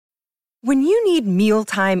When you need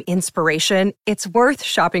mealtime inspiration, it's worth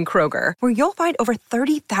shopping Kroger, where you'll find over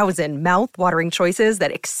 30,000 mouth-watering choices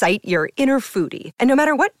that excite your inner foodie. And no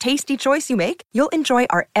matter what tasty choice you make, you'll enjoy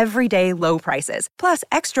our everyday low prices, plus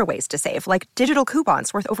extra ways to save, like digital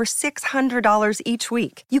coupons worth over $600 each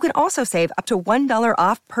week. You can also save up to $1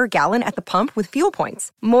 off per gallon at the pump with fuel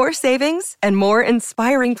points. More savings and more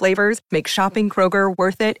inspiring flavors make shopping Kroger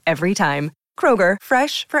worth it every time. Kroger,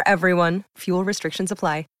 fresh for everyone. Fuel restrictions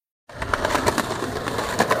apply.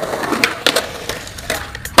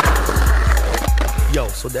 Yo,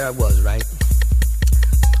 so there I was, right?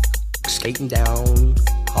 Skating down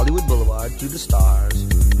Hollywood Boulevard through the stars,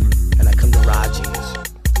 and I come to Raji's.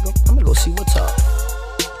 I'm gonna go see what's up.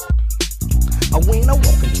 When I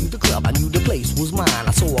walked into the club, I knew the place was mine.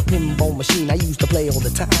 I saw a pinball machine I used to play all the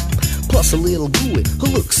time, plus a little gooey who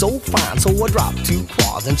looked so fine. So I dropped 2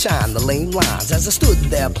 claws and shined the lame lines as I stood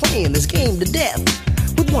there playing this game to death.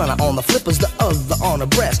 With one eye on the flippers, the other on her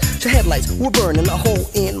breast. The headlights were burning a hole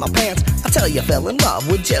in my pants. I tell you, I fell in love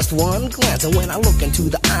with just one glance. And when I look into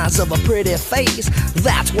the eyes of a pretty face,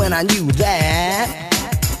 that's when I knew that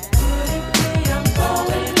I'm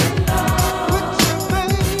falling in love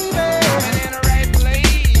with you, baby. I've been in the right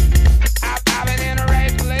place. I've been in the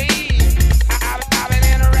right place. I've been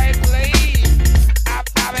in the right place.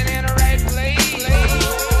 I've been in the right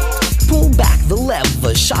place. Pull back the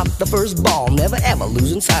lever, shot the first ball, never ever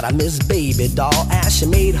losing sight of Miss Baby Doll. As she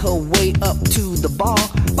made her way up to the bar,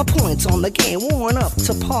 my points on the game worn up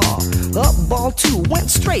to par. Up ball 2 went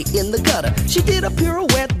straight in the gutter. She did a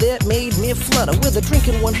pirouette that made me flutter. With a drink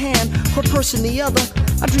in one hand, her purse in the other,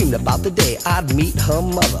 I dreamed about the day I'd meet her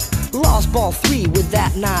mother. Lost ball 3 with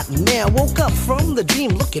that nightmare. Woke up from the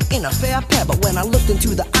dream looking in a fair pair. But when I looked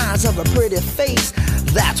into the eyes of her pretty face,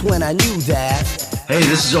 that's when I knew that. Hey,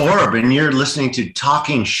 this is Orb, and you're listening to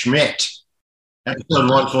Talking Schmidt, episode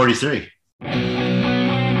 143.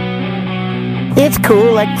 It's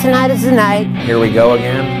cool, like tonight is the night. Here we go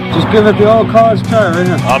again. Just give it the old college try, right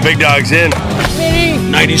now. Big dog's in. Schmitty.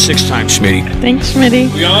 96 times, Schmitty. Thanks, Schmitty.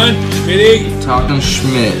 We on? Schmitty. Talking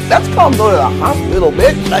Schmidt. That's called go to the hospital,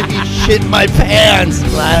 bitch. I'd be shitting my pants,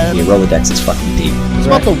 man. Your Rolodex is fucking deep. It's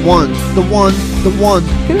about the one.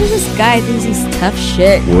 Who is this guy thinks he's tough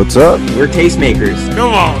shit? What's up? We're tastemakers.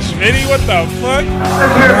 Come on, Schmitty. What the fuck?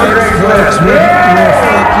 Folks, we're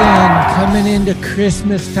fucking coming into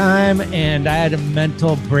Christmas time, and I had a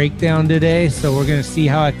mental breakdown today, so we're going to see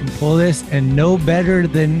how I can pull this, and no better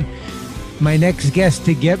than my next guest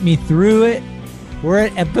to get me through it. We're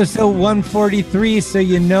at episode 143, so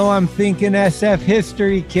you know I'm thinking SF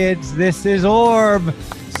history, kids. This is Orb.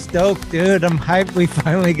 Stoked, dude. I'm hyped we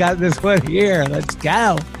finally got this one here. Let's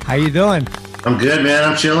go. How you doing? I'm good, man.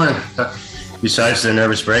 I'm chilling. Besides the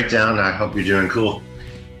nervous breakdown, I hope you're doing cool.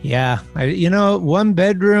 Yeah. One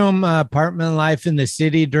bedroom apartment life in the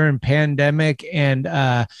city during pandemic and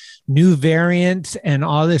new variants and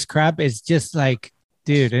all this crap is just like,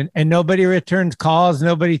 dude, and nobody returns calls.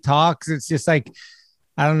 Nobody talks. It's just like,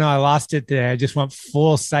 I don't know. I lost it today. I just went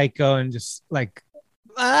full psycho and just like,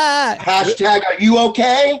 Hashtag, are you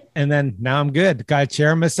okay? And then now I'm good. Got a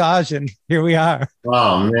chair massage and here we are.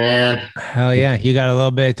 Oh, man. Hell yeah. You got a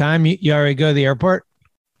little bit of time. You already go to the airport?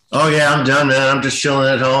 Oh, yeah, I'm done, man. I'm just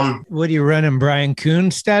chilling at home. What are you running, Brian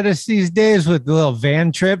Kuhn status these days with the little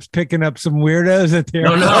van trips, picking up some weirdos at the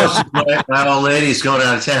airport? No. My old lady's going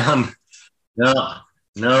out of town.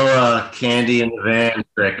 No candy in the van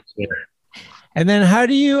tricks here. And then how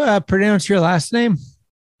do you pronounce your last name?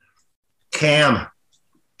 Cam.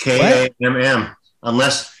 Kamm.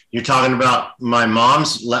 Unless you're talking about my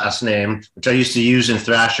mom's last name, which I used to use in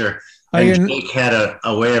Thrasher. And Jake had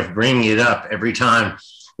a way of bringing it up every time,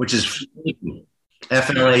 which is Fladen.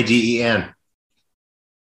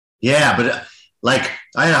 Yeah, but like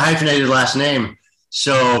I had a hyphenated last name.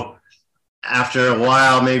 So after a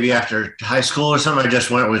while, maybe after high school or something, I just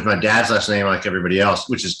went with my dad's last name like everybody else,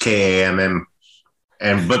 which is Kamm.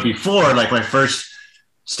 But before, like my first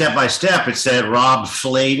step by step, it said Rob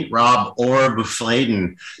Orb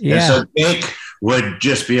Fladen. Yeah. And so Jake would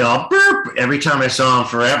just be all burp every time I saw him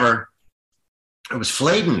forever. It was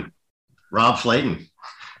Fladen, Rob Fladen.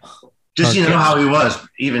 Just, okay. You know how he was,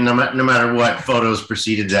 even no matter what photos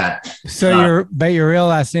preceded that. So your real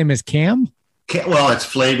last name is Cam? Well, it's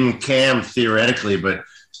Fladen Cam theoretically, but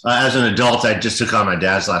as an adult, I just took on my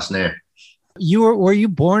dad's last name. Were you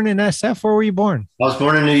born in SF? Where were you born? I was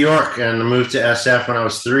born in New York and moved to SF when I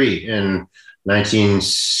was 3 in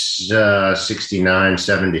 1969,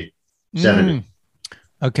 70.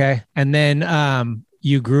 Okay. And then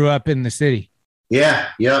you grew up in the city? Yeah.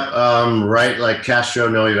 Yep. Right, like Castro,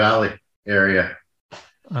 Noe Valley area.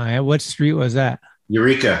 What street was that?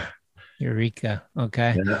 Eureka. Eureka.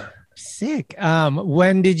 Okay. Yeah. Sick.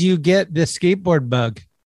 When did you get the skateboard bug?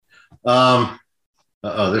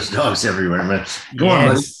 There's dogs everywhere, man. Go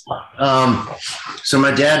on, buddy. So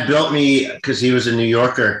my dad built me, because he was a New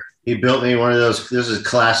Yorker, he built me one of those. This is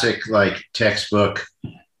classic, like textbook,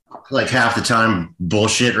 like half the time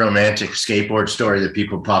bullshit romantic skateboard story that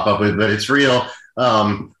people pop up with, but it's real.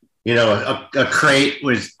 A crate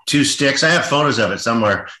with 2 sticks. I have photos of it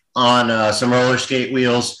somewhere on some roller skate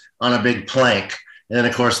wheels on a big plank. And then,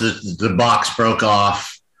 of course, the box broke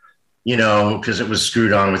off, because it was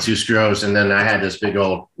screwed on with 2 screws. And then I had this big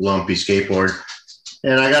old lumpy skateboard.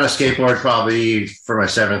 And I got a skateboard probably for my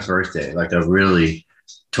 7th birthday, like a really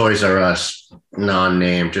Toys R Us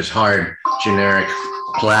non-name, just hard, generic,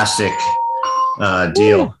 plastic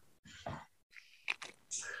deal. Ooh.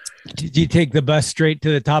 Did you take the bus straight to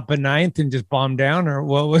the top of 9th and just bomb down, or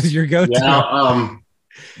what was your go-to?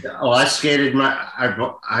 Yeah, I skated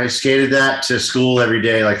I skated that to school every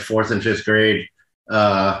day, like 4th and 5th grade.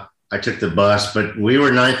 I took the bus, but we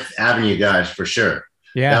were 9th Avenue guys for sure.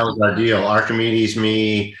 Yeah, that was our deal. Archimedes,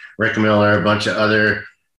 me, Rick Miller, a bunch of other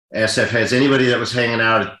SF heads. Anybody that was hanging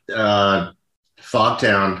out at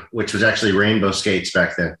Fogtown, which was actually Rainbow Skates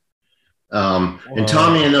back then. And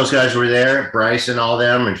Tommy and those guys were there, Bryce and all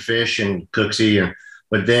them, and Fish and Cooksey,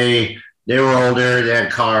 but they were older. They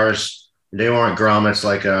had cars. They weren't grommets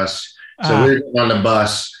like us. So we were on the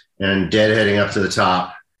bus and deadheading up to the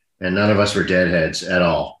top, and none of us were deadheads at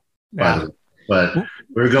all. Yeah. But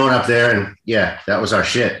we were going up there, and that was our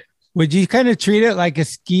shit. Would you kind of treat it like a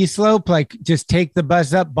ski slope, like just take the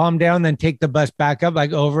bus up, bomb down, then take the bus back up,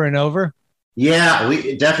 like over and over? Yeah,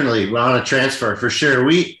 we definitely were on a transfer for sure.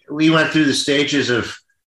 We went through the stages of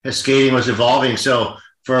as skating was evolving. So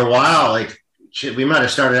for a while, like we might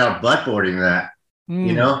have started out butt boarding that,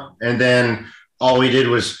 and then all we did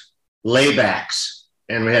was laybacks,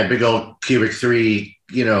 and we had big old cubic 3,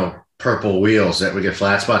 purple wheels that would get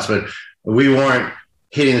flat spots, but we weren't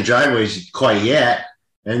hitting the driveways quite yet.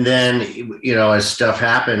 And then, as stuff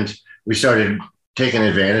happened, we started taking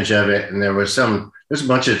advantage of it. And there's a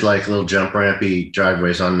bunch of like little jump rampy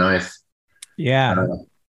driveways on 9th. Yeah.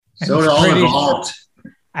 So it all evolved.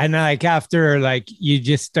 And like after, like you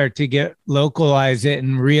just start to localize it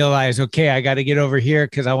and realize, okay, I got to get over here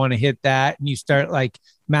because I want to hit that. And you start like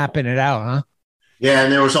mapping it out, huh? Yeah.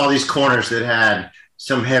 And there was all these corners that had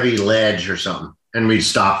some heavy ledge or something. And we'd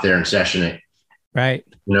stop there and session it. Right.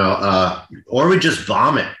 Or we just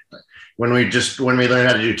vomit. When we learned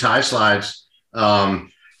how to do tie slides,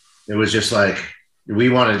 it was just like we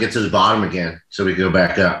wanted to get to the bottom again so we could go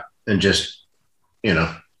back up and just,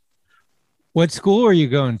 What school were you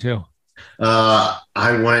going to?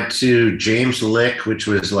 I went to James Lick, which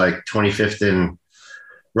was like 25th and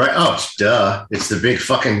right. Oh, duh. It's the big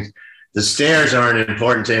the stairs aren't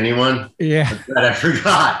important to anyone. Yeah. But I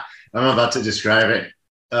forgot. I'm about to describe it.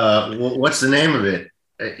 What's the name of it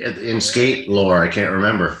in skate lore? I can't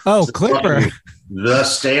remember. Oh, Clipper. The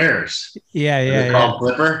Stairs. Yeah. Called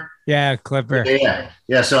Clipper. Yeah, Clipper.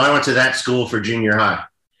 Yeah. So I went to that school for junior high.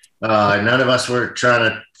 None of us were trying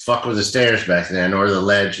to fuck with the stairs back then, or the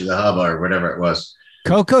ledge, or the hub, or whatever it was.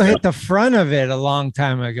 Coco hit the front of it a long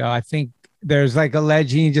time ago. I think there's like a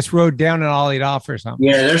ledge, and you just rode down and ollied off or something.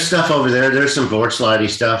 Yeah, there's stuff over there. There's some board slidey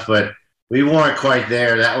stuff, but we weren't quite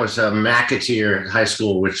there. That was McAteer High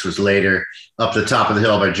School, which was later up the top of the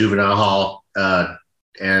hill by Juvenile Hall,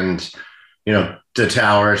 and the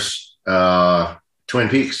towers, Twin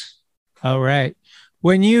Peaks. All right.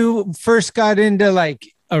 When you first got into like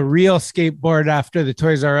a real skateboard after the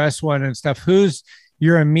Toys R Us one and stuff, who's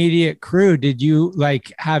your immediate crew? Did you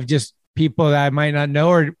like have just people that I might not know,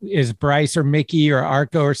 or is Bryce or Mickey or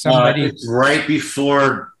Arco or somebody? It's right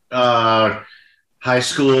before high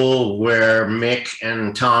school, where Mick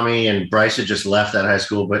and Tommy and Bryce had just left that high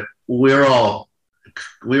school, but we were all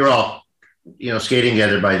skating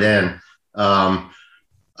together by then. I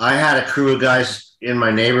had a crew of guys in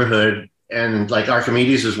my neighborhood, and like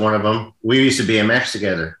Archimedes was one of them. We used to BMX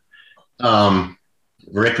together.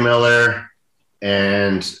 Rick Miller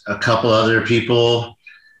and a couple other people.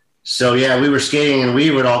 So yeah, we were skating, and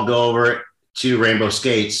we would all go over to Rainbow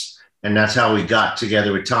Skates, and that's how we got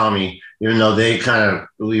together with Tommy. Even though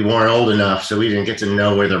we weren't old enough, so we didn't get to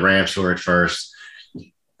know where the ramps were at first.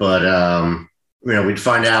 But, we'd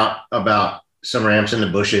find out about some ramps in the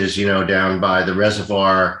bushes, down by the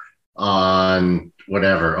reservoir on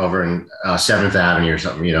whatever, over in 7th Avenue or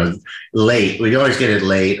something, late. We'd always get it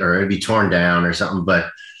late, or it'd be torn down or something.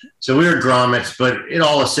 But so we were grommets, but it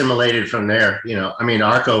all assimilated from there.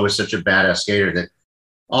 Arco was such a badass skater that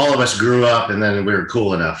all of us grew up, and then we were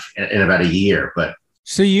cool enough in about a year. But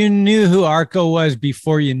so you knew who Arco was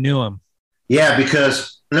before you knew him? Yeah,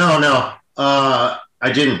 because I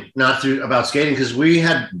didn't, not through about skating, because we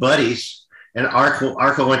had buddies, and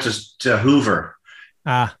Arco went to Hoover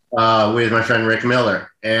with my friend Rick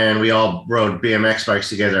Miller, and we all rode BMX bikes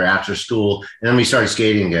together after school, and then we started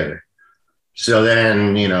skating together. So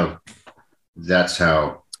then, that's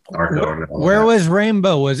how Arco. Where was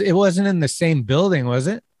Rainbow? It wasn't in the same building, was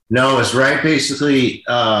it? No, it's right basically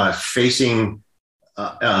facing.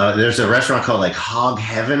 There's a restaurant called like Hog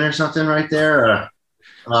Heaven or something right there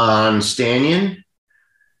on Stanion.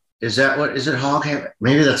 Is it Hog Heaven?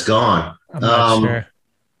 Maybe that's gone. I'm not sure.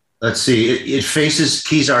 Let's see. It faces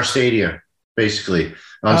Kezar Stadium, basically.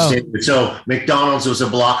 Stadium. So McDonald's was a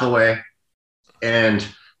block away, and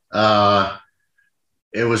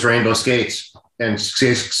it was Rainbow Skates. And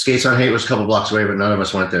Skates on Haight was a couple blocks away, but none of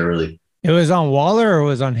us went there really. It was on Waller or it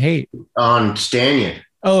was on Haight? On Stanion.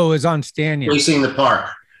 Oh, it was on Stanion. Facing the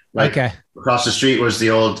park. Okay. Across the street was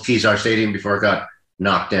the old Kezar Stadium before it got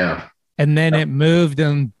knocked down. And then it moved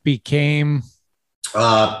and became...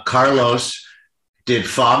 Carlos did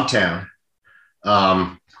Fogtown.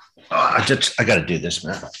 I got to do this,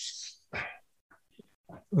 man.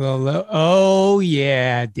 Oh,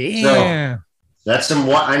 yeah. Damn. So, that's some...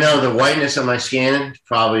 I know the whiteness of my skin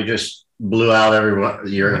probably just blew out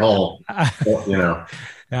your whole,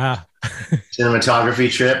 Yeah.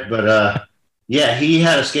 cinematography trip. But yeah, he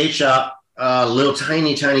had a skate shop, a little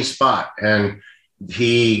tiny spot, and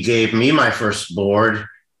he gave me my first board,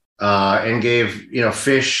 and gave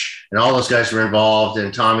Fish and all those guys were involved,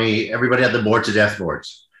 and Tommy. Everybody had the Board to Death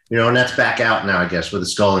boards, and that's back out now, I guess, with the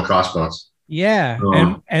Skull and Crossbones. Yeah,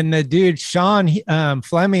 and the dude Sean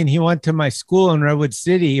Fleming, he went to my school in Redwood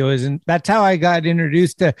City. That's how I got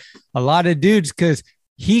introduced to a lot of dudes, because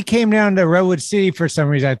he came down to Redwood City for some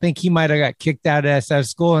reason. I think he might have got kicked out of SF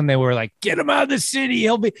school, and they were like, "Get him out of the city,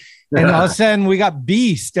 he'll be." And all of a sudden, we got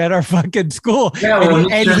Beast at our fucking school. Yeah, well,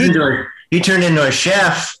 he turned into a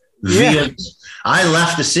chef. Yeah. I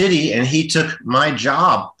left the city, and he took my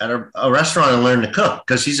job at a restaurant and learned to cook,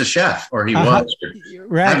 because he's a chef, or he was.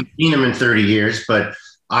 Right. I haven't seen him in 30 years, but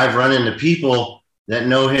I've run into people that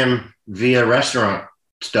know him via restaurant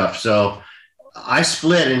stuff. So I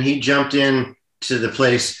split, and he jumped in to the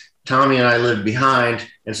place Tommy and I lived behind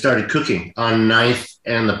and started cooking on 9th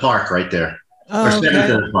and the park right there. Or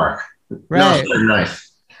 7th and the park. Right. No, 9th.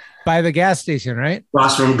 By the gas station, right?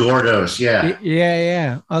 Across from Gordo's, yeah.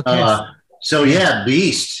 Yeah. Okay. So yeah,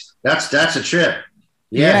 Beast. That's a trip.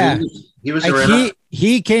 Yeah. He was around.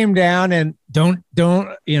 He came down, and don't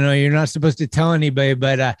you're not supposed to tell anybody,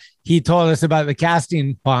 but he told us about the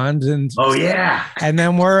casting ponds, and and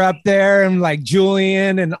then we're up there, and like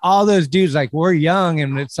Julian and all those dudes, like we're young,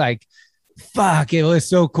 and it's like, fuck, it was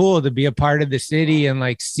so cool to be a part of the city and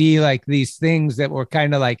like see like these things that were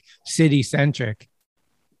kind of like city centric.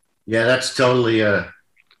 Yeah, that's totally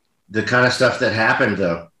the kind of stuff that happened,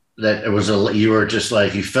 though. That it was you were just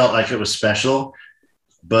like, you felt like it was special,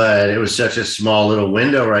 but it was such a small little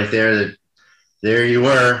window right there that there you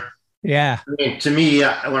were. Yeah. I mean, to me,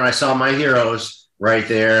 when I saw my heroes right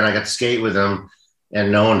there and I got to skate with them,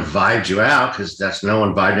 and no one vibed you out, because no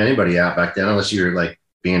one vibed anybody out back then, unless you were like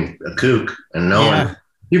being a kook, and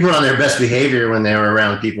people were on their best behavior when they were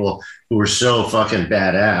around people who were so fucking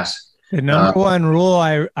badass. The number one rule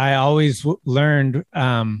I always learned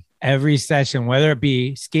every session, whether it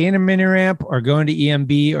be skating a mini ramp or going to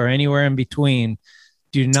EMB or anywhere in between,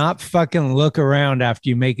 do not fucking look around after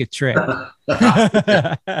you make a trip.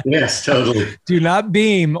 Yes, totally. Do not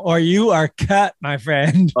beam, or you are cut, my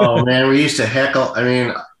friend. Oh man, we used to heckle. I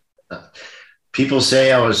mean, people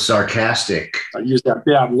say I was sarcastic. I use that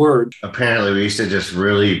bad word. Apparently, we used to just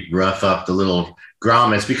really rough up the little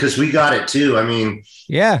grommets, because we got it too. I mean,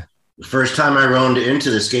 yeah. The first time I rode into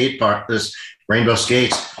the skate park, this Rainbow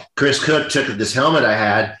Skates, Chris Cook took this helmet I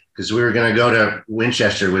had, because we were going to go to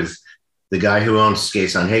Winchester with the guy who owns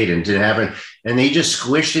Skates on Haight, and didn't happen. And he just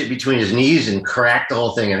squished it between his knees and cracked the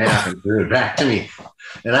whole thing in half and threw it back to me.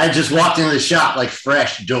 And I just walked into the shop like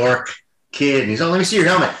fresh dork kid. And he's like, "Let me see your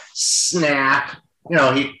helmet." Snap.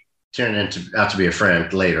 He turned out to be a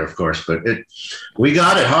friend later, of course. But we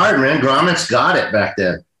got it hard, man. Grommets got it back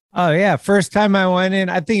then. Oh yeah, first time I went in,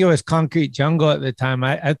 I think it was Concrete Jungle at the time.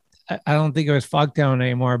 I don't think it was Fogtown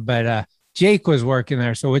anymore, but Jake was working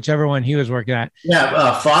there, so whichever one he was working at.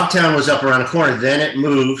 Yeah, Fogtown was up around the corner. Then it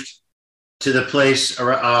moved to the place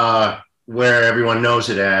where everyone knows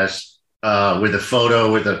it as, with the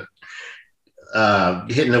photo with the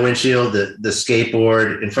hitting the windshield, the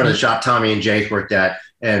skateboard in front of the shop Tommy and Jake worked at,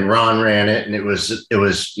 and Ron ran it, and it was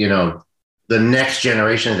the next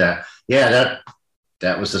generation of that. Yeah,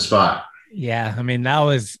 that was the spot. Yeah, I mean that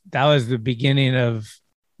was the beginning of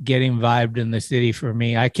getting vibed in the city for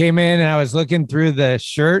me. I came in and I was looking through the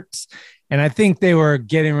shirts and I think they were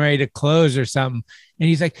getting ready to close or something. And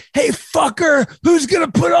he's like, "Hey, fucker, who's going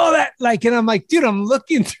to put all that?" Like, and I'm like, dude, I'm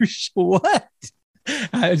looking through what?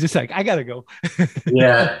 I was just like, I got to go.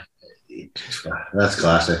 Yeah. That's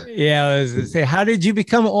classic. Yeah. I was going to say, how did you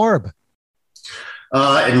become Orb?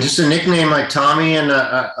 And just a nickname like Tommy and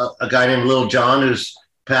a guy named Lil John who's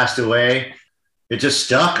passed away. It just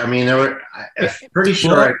stuck. I mean, I'm pretty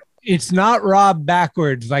sure. It's not Rob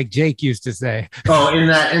backwards like Jake used to say. Oh, in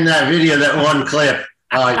that video, that one clip.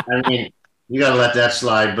 I mean, you got to let that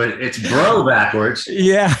slide, but it's bro backwards.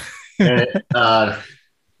 Yeah. But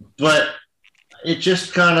it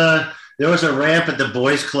just kind of, there was a ramp at the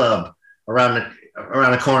boys club around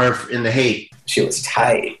the corner in the Haight. She was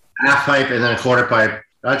tight. Half pipe and then a quarter pipe.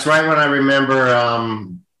 That's right when I remember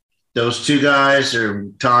those two guys or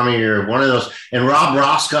Tommy or one of those. And Rob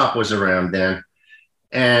Roskop was around then.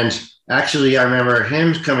 And actually, I remember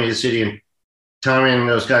him coming to the city and Tommy and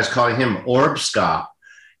those guys calling him Orbskop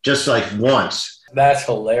just like once. That's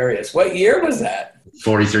hilarious. What year was that?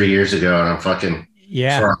 43 years ago. And I'm fucking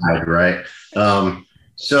fried, right?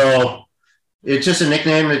 So it's just a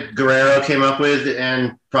nickname that Guerrero came up with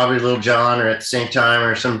and probably Lil John or at the same time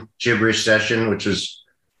or some gibberish session, which was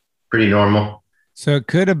pretty normal. So it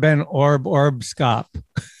could have been Orbskop.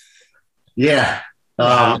 Yeah.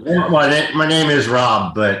 Well, my name is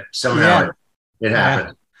Rob, but somehow it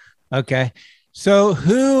happened. Yeah. Okay. So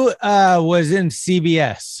who was in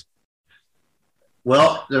CBS?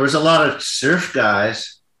 Well, there was a lot of surf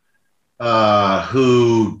guys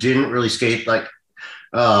who didn't really skate like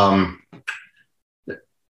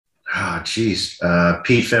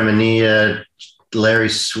Pete Feminilla, Larry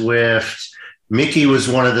Swift. Mickey was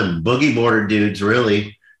one of the boogie boarder dudes,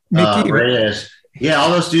 really. Mickey Reyes. Yeah, all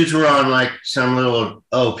those dudes were on like some little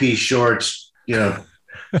OP shorts,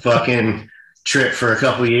 fucking trip for a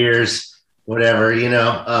couple of years, whatever,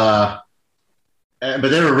 but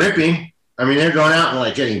they were ripping. I mean, they're going out and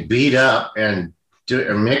like getting beat up and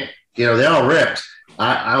Mick, they all ripped.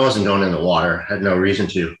 I wasn't going in the water. Had no reason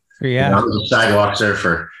to. Yeah. I was a sidewalk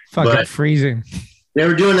surfer. Fucking freezing. They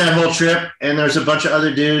were doing that whole trip, and there's a bunch of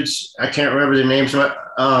other dudes. I can't remember their names, but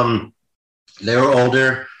they were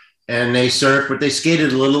older, and they surfed, but they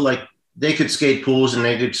skated a little like they could skate pools and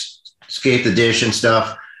they could skate the dish and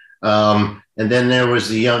stuff. And then there was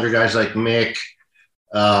the younger guys like Mick,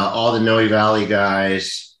 all the Noe Valley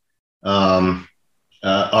guys,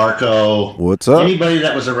 Arco. What's up? Anybody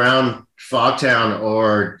that was around Fogtown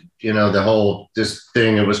or, this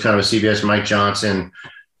thing, it was kind of a CBS, Mike Johnson.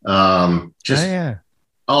 Any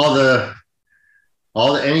old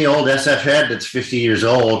SF head that's 50 years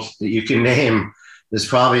old that you can name is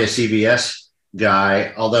probably a CBS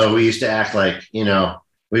guy. Although we used to act like,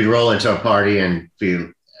 we'd roll into a party and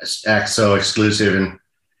act so exclusive, and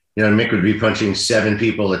Mick would be punching 7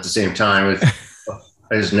 people at the same time with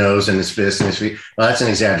his nose and his fist and his feet. Well, that's an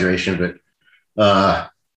exaggeration, but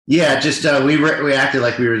we acted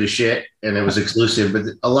like we were the shit and it was exclusive. But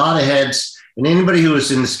a lot of heads. And anybody who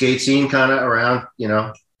was in the skate scene kind of around,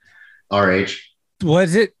 our age.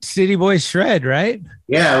 Was it City Boy Shred, right?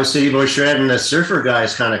 Yeah, it was City Boy Shred. And the surfer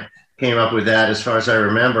guys kind of came up with that as far as I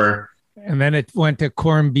remember. And then it went to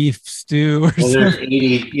corned beef stew. There's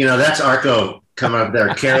 80, that's Arco coming up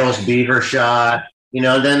there. Carol's Beaver Shot.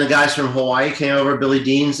 Then the guys from Hawaii came over, Billy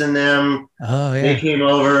Deans and them. Oh, yeah. They came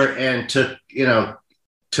over and took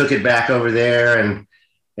it back over there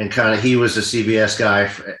and kind of, he was a CBS guy.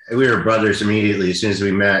 We were brothers immediately as soon as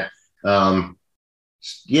we met. A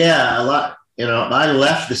lot, I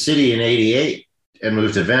left the city in 88 and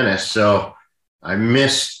moved to Venice. So I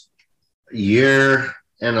missed a year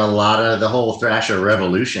and a lot of the whole Thrasher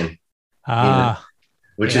revolution,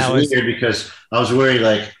 which is weird because I was worried,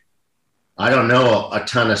 like, I don't know a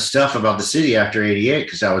ton of stuff about the city after 88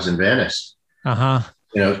 because I was in Venice.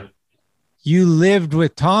 You lived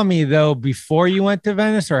with Tommy, though, before you went to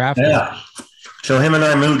Venice or after? Yeah. So him and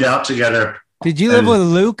I moved out together. Did you live with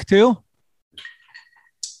Luke, too?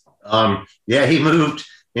 He moved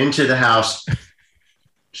into the house.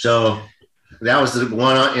 So that was the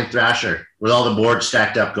one in Thrasher with all the boards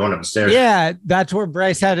stacked up going up the stairs. Yeah, that's where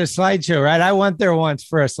Bryce had a slideshow, right? I went there once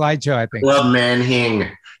for a slideshow, I think. Club Manhing.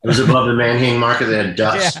 It was above the Manhing market that had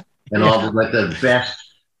dust and all the best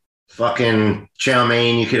fucking chow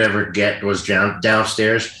mein you could ever get was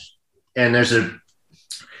downstairs. And there's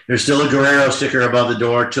still a Guerrero sticker above the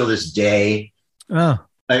door till this day. Oh,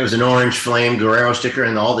 it was an orange flame Guerrero sticker,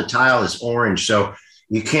 and all the tile is orange, so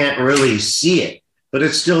you can't really see it, but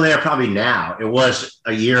it's still there probably now. It was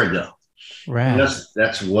a year ago. Right.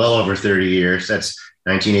 That's well over 30 years. That's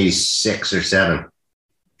 1986 or 7.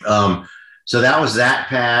 So that was that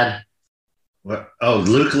pad.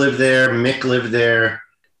 Luke lived there. Mick lived there.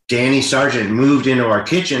 Danny Sargent moved into our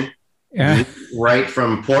kitchen, right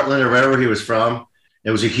from Portland or wherever he was from.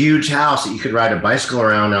 It was a huge house that you could ride a bicycle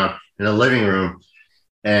around on in the living room.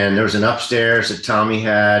 And there was an upstairs that Tommy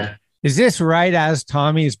had. Is this right as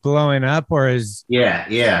Tommy's blowing up, or is?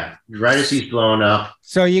 Yeah. Right as he's blowing up.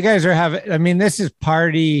 So you guys are this is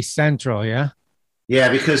party central, yeah? Yeah,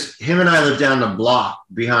 because him and I lived down the block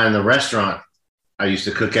behind the restaurant I used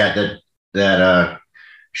to cook at that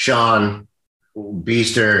Sean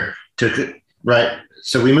Beaster took it, right?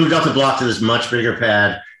 So we moved off the block to this much bigger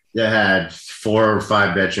pad that had 4 or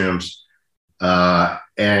 5 bedrooms.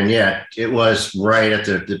 And yeah, it was right at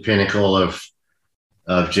the pinnacle of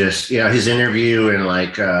just, his interview and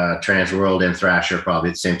like Trans World and Thrasher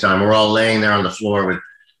probably at the same time. We're all laying there on the floor with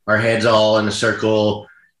our heads all in a circle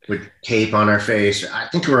with tape on our face. I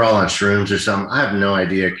think we were all on shrooms or something. I have no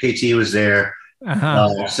idea. KT was there.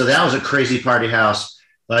 So that was a crazy party house,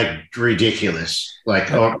 like ridiculous. Like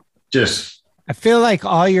just. I feel like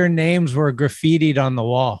all your names were graffitied on the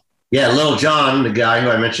wall. Yeah, Lil Jon, the guy who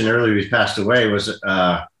I mentioned earlier, who's passed away, was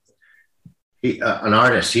an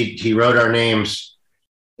artist. He wrote our names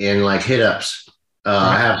in like hit-ups.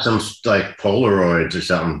 I have some like Polaroids or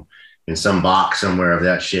something in some box somewhere of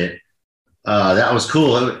that shit. That was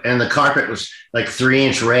cool. And the carpet was like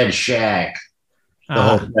 3-inch red shag, the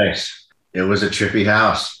whole place. It was a trippy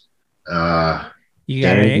house.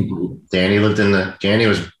 Danny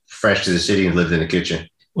was fresh to the city and lived in the kitchen.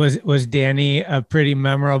 Was Danny a pretty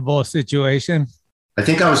memorable situation? I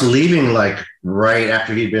think I was leaving like right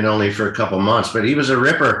after he'd been only for a couple months, but he was a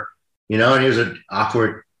ripper, and he was an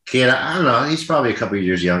awkward kid. I don't know. He's probably a couple of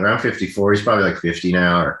years younger. I'm 54. He's probably like 50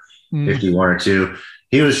 now or 51 or 2.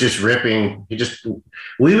 He was just ripping.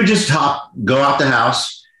 We would just go out the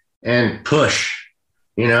house and push,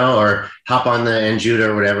 or hop on the Enjuta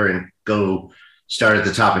or whatever and go start at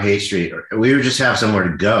the top of Haight Street. We would just have somewhere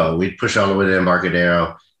to go. We'd push all the way to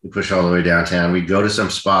Embarcadero. We'd push all the way downtown. We'd go to some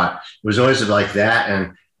spot. It was always like that.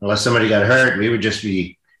 And unless somebody got hurt, we would just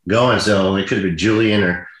be going. So it could have been Julian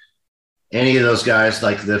or any of those guys,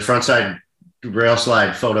 like the front side rail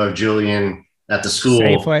slide photo of Julian at the school.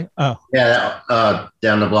 Safeway? Oh. Yeah,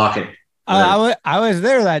 down the block. I was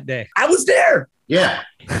there that day. I was there. Yeah.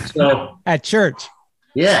 So at church.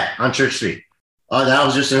 Yeah, on Church Street. That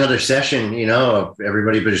was just another session, of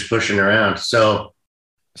everybody just pushing around. So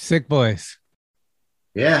Sick Boys.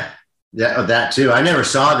 Yeah, that too. I never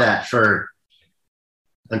saw that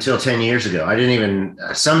until 10 years ago. I didn't even,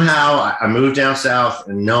 somehow I moved down south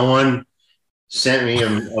and no one sent me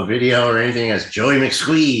a video or anything as Joey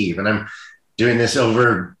McSqueeve. And I'm doing this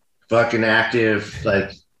over fucking active,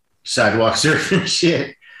 like sidewalk surfing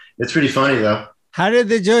shit. It's pretty funny though. How did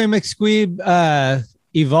the Joey McSqueeve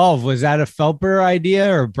evolve? Was that a Felper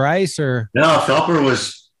idea or Bryce or? No,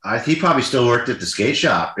 Felper he probably still worked at the skate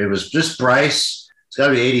shop. It was just Bryce. It's got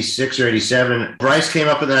to be 86 or 87. Bryce came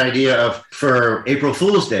up with an idea for April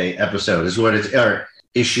Fool's Day episode or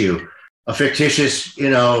issue, a fictitious,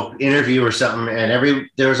 interview or something. And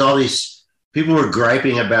there was all these people were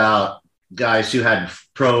griping about guys who had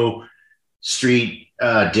pro street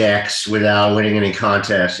decks without winning any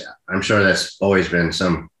contest. I'm sure that's always been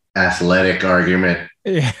some athletic argument.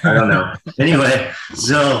 Yeah. I don't know. Anyway,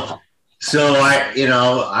 so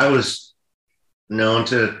I was known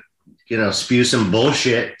to, spew some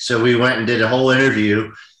bullshit. So we went and did a whole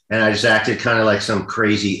interview and I just acted kind of like some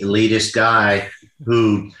crazy elitist guy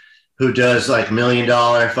who does like $1 million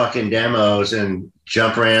fucking demos and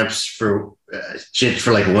jump ramps for shit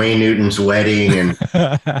for like Wayne Newton's wedding and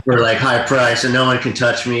for like high price and no one can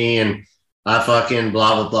touch me. And I fucking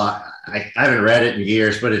blah, blah, blah. I haven't read it in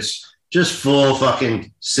years, but it's just full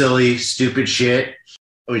fucking silly, stupid shit.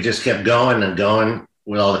 We just kept going and going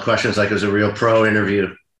with all the questions like it was a real pro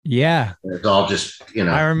interview. Yeah. It's all just,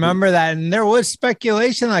 I remember that. And there was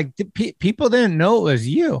speculation like people didn't know it was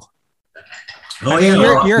you. Oh,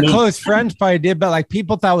 yeah. Your close friends probably did, but like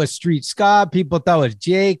people thought it was Street Scott. People thought it was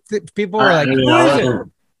Jake. People were like,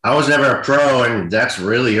 I was never a pro, and that's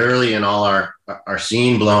really early in all our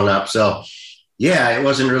scene blown up. So, yeah, it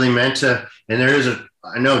wasn't really meant to. And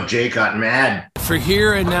I know Jake got mad. For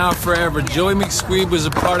here and now forever, Joey McSqueeve was a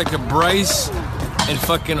product of Bryce and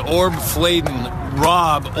fucking Orb Flayden.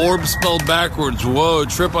 Rob, Orb spelled backwards. Whoa,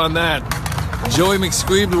 trip on that. Joey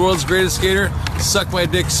McSqueeve, the world's greatest skater. Suck my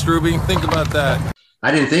dick, Strubing. Think about that.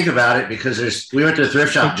 I didn't think about it because we went to a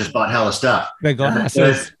thrift shop and just bought hella stuff. Big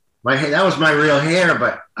glasses. That was my real hair,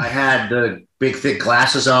 but I had the big thick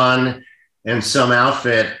glasses on and some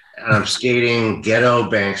outfit. And I'm skating Ghetto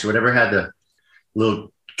Banks or whatever had the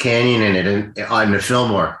little canyon in it and on the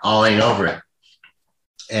Fillmore, all laying over it.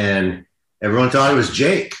 And everyone thought it was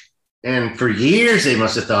Jake. And for years, they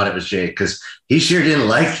must have thought it was Jake because he sure didn't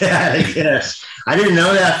like that, I guess. I didn't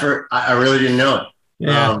know that I really didn't know it.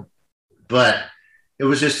 Yeah. But it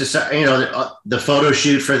was just, the photo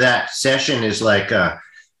shoot for that session is like a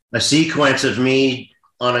sequence of me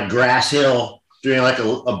on a grass hill doing like a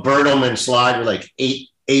Bertelsmann slide with like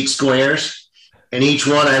eight squares. And each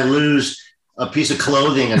one I lose a piece of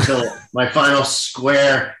clothing until my final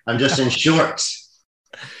square, I'm just in shorts.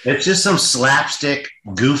 It's just some slapstick,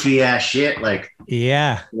 goofy ass shit. Like,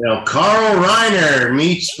 yeah, Carl Reiner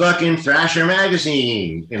meets fucking Thrasher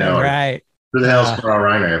magazine. Right? Who the hell's Carl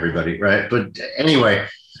Reiner? Everybody, right? But anyway,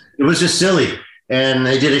 it was just silly. And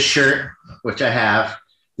they did a shirt, which I have.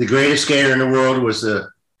 The greatest skater in the world was the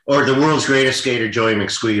world's greatest skater, Joey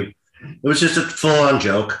McSqueeb. It was just a full-on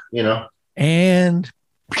joke, And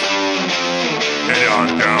head on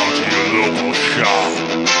down to your local shop.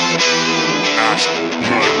 Ask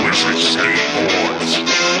Blood Wizard Skateboards.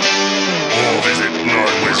 Or visit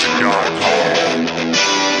bloodwizard.com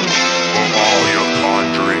for all your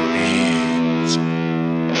conjuring needs.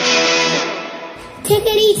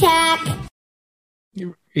 Tickety-tack.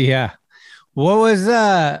 yeah. What was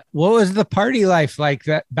the party life like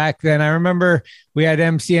that back then? I remember we had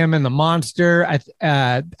MCM and the Monster.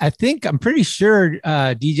 I'm pretty sure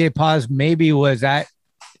DJ Paz maybe was at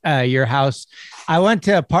your house. I went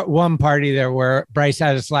to one party there where Bryce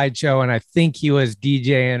had a slideshow, and I think he was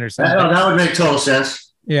DJing or something. That would make total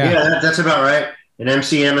sense. Yeah, that's about right. And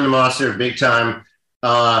MCM and the Monster, big time.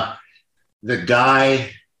 The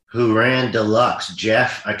guy who ran Deluxe,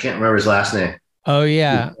 Jeff, I can't remember his last name. Oh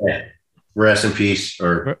yeah. Rest in peace,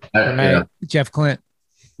 Jeff Clint.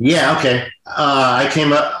 Yeah, okay. I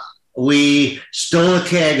came up. We stole a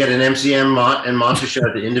keg at an MCM and Monster show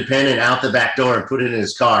at the Independent out the back door and put it in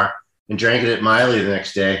his car and drank it at Miley the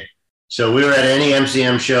next day. So we were at any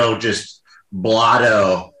MCM show, just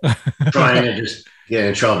blotto, trying to just get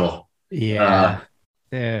in trouble. Yeah,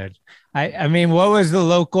 dude. I mean, what was your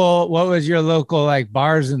local like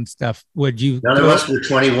bars and stuff? None of us were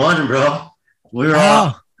 21, bro. We were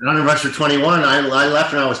all. None of us were 21. I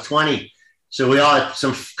left when I was 20. So we all had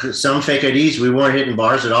some fake IDs. We weren't hitting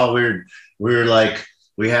bars at all. We were like,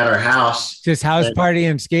 we had our house. Just house party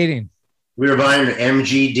and skating. We were buying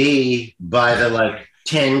MGD by the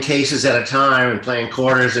 10 cases at a time and playing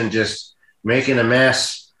quarters and just making a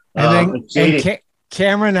mess. And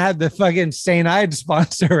Cameron had the fucking St. Ides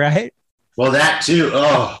sponsor, right? Well, that too.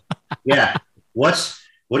 Oh, yeah. What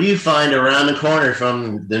do you find around the corner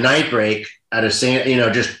from the night break? At just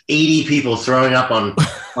 80 people throwing up on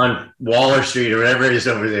Waller Street or whatever it is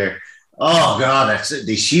over there. Oh God, that's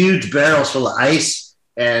these huge barrels full of ice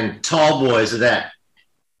and tall boys of that.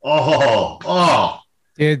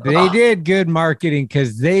 Dude, they did good marketing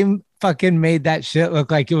because they fucking made that shit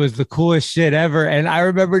look like it was the coolest shit ever. And I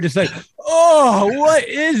remember just like, what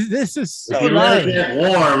is this? Is so if you let it get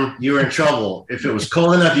warm, you were in trouble. If it was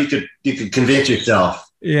cold enough, you could convince yourself.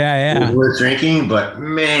 Yeah. It was worth drinking, but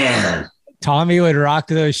man. Tommy would rock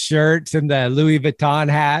those shirts and the Louis Vuitton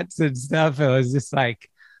hats and stuff. It was just like,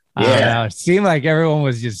 I don't know. It seemed like everyone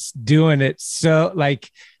was just doing it. So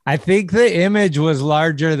I think the image was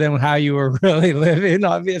larger than how you were really living,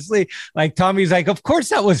 obviously. Like Tommy's like, of course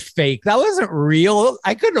that was fake. That wasn't real.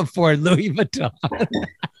 I couldn't afford Louis Vuitton.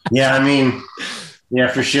 Yeah. I mean, yeah,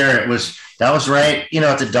 for sure. That was right.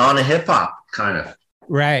 At the dawn of hip hop kind of.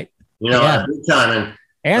 Right. At big time.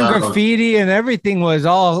 And graffiti and everything was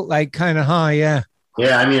all like kind of, yeah.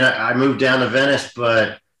 Yeah, I mean, I moved down to Venice,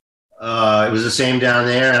 but it was the same down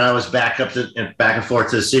there, and I was back and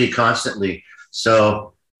forth to the city constantly.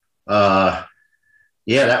 So, that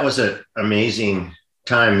was an amazing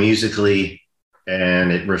time musically,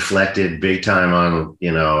 and it reflected big time on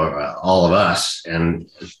all of us and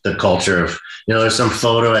the culture of there's some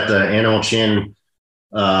photo at the Animal Chin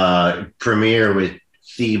premiere with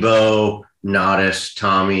Thebo, Nodis,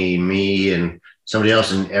 Tommy, me, and somebody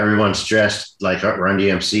else, and everyone's dressed like Run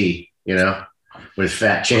DMC, with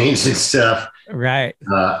fat chains and stuff. Right.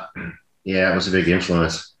 It was a big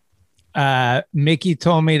influence. Mickey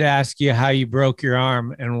told me to ask you how you broke your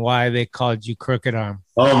arm and why they called you Crooked Arm.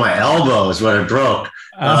 Oh, my elbow is what it broke.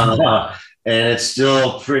 And it's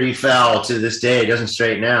still pretty foul to this day. It doesn't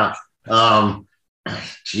straighten out.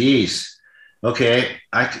 Geez. Okay.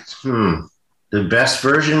 The best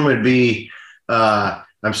version would be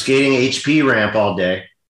I'm skating HP ramp all day.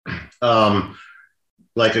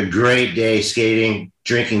 Like a great day skating,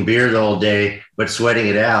 drinking beer the whole day, but sweating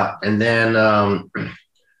it out. And then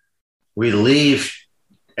we leave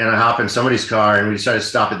and I hop in somebody's car and we decide to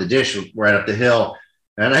stop at the Dish right up the hill.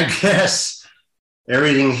 And I guess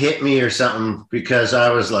everything hit me or something because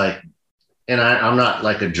I was like, and I'm not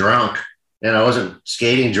like a drunk, and I wasn't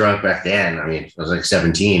skating drunk back then. I mean, I was like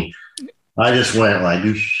 17. I just went like,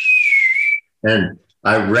 and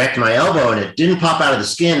I wrecked my elbow, and it didn't pop out of the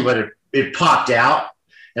skin, but it popped out.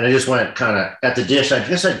 And I just went kind of at the dish. I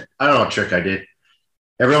don't know what trick I did.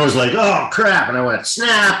 Everyone was like, oh, crap. And I went,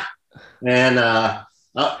 snap. And, I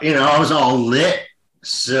was all lit.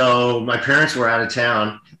 So my parents were out of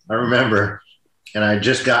town, I remember. And I had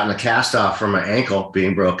just gotten a cast off from my ankle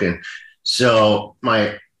being broken. So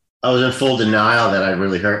I was in full denial that I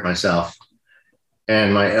really hurt myself.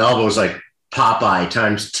 And my elbow was like Popeye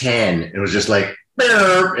times 10. It was just like,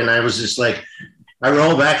 and I was just like, I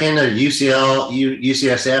roll back into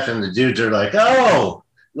UCSF, and the dudes are like, oh,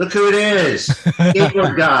 look who it is,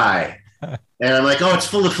 skateboard guy. And I'm like, oh, it's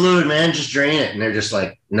full of fluid, man, just drain it. And they're just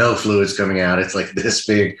like, no fluid's coming out. It's like this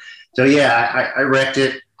big. So yeah, I wrecked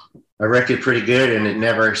it. I wrecked it pretty good, and it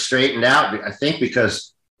never straightened out. I think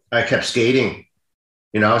because I kept skating.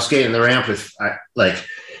 I was skating the ramp with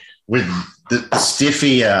the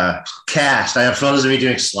stiffy cast. I have photos of me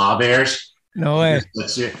doing slaw bears. No way. I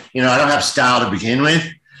don't have style to begin with,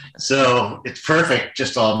 so it's perfect,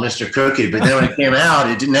 just all Mr. Cookie. But then when it came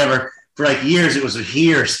out, it didn't ever, for like years, it was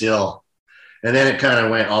here still. And then it kind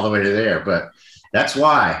of went all the way to there. But that's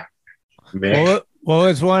why. What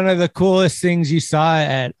was one of the coolest things you saw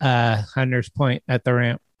at Hunter's Point at the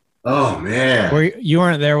ramp? Oh, man. You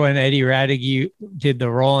weren't there when Eddie Raddigue did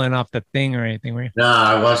the rolling off the thing or anything, were you? No,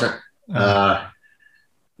 I wasn't.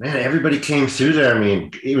 Man, everybody came through there. I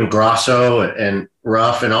mean, even Grosso and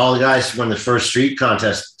Ruff and all the guys won the first street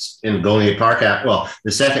contest in Golden Gate Park.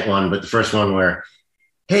 The second one, but the first one where,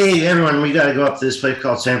 hey, everyone, we got to go up to this place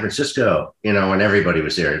called San Francisco. When everybody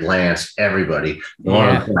was there, Lance, everybody. The one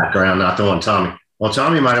on the background, not the one Tommy. Well,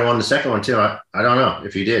 Tommy might have won the second one too. I don't know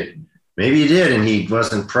if he did. Maybe he did, and he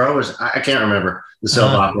wasn't pro. I can't remember the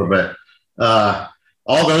soap opera, but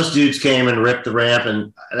all those dudes came and ripped the ramp,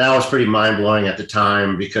 and that was pretty mind-blowing at the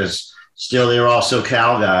time because still they were all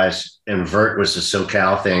SoCal guys, and Vert was a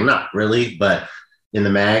SoCal thing. Not really, but in the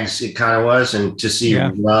mags it kind of was. And to see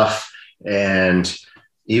Ruff and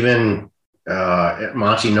even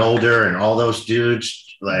Monty Nolder and all those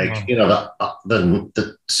dudes,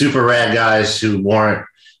 the super rad guys who weren't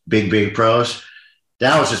big pros,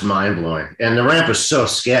 that was just mind-blowing. And the ramp was so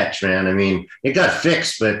sketch, man. I mean, it got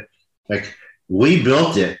fixed, but like – we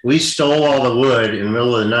built it. We stole all the wood in the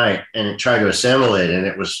middle of the night and tried to assemble it, and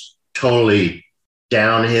it was totally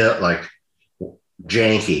downhill, like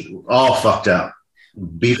janky, all fucked up.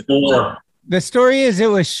 Before the story is, it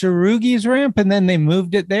was Sharugi's ramp, and then they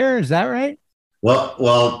moved it there. Is that right?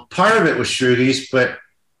 Well, part of it was Sharugi's, but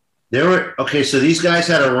so these guys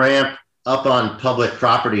had a ramp up on public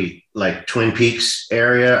property, like Twin Peaks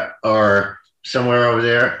area or somewhere over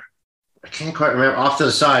there. I can't quite remember, off to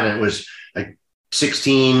the side, and it was like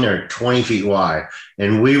 16 or 20 feet wide,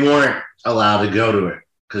 and we weren't allowed to go to it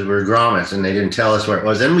because we were grommets and they didn't tell us where it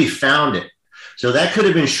was. Then we found it, so that could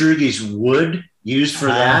have been Sharugi's wood used for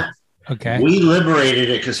that. Okay, we liberated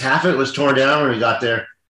it because half of it was torn down when we got there,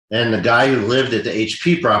 and the guy who lived at the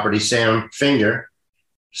HP property, Sam,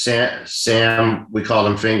 we called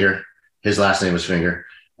him Finger. His last name was Finger.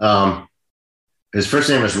 His first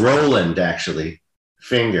name was Roland, actually.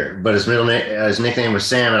 Finger, but his nickname was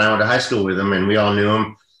Sam, and I went to high school with him, and we all knew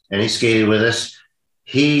him, and he skated with us.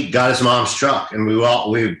 He got his mom's truck, and we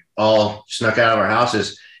all snuck out of our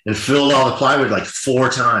houses and filled all the plywood like 4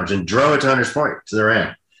 times and drove it to Hunters Point to the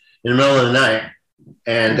ramp in the middle of the night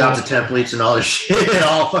and got the templates and all this shit.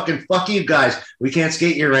 All fucking fuck you guys, we can't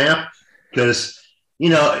skate your ramp because we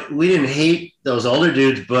didn't hate those older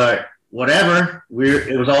dudes, but whatever,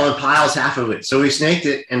 it was all in piles, half of it, so we snaked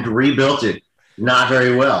it and rebuilt it. Not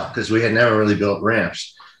very well because we had never really built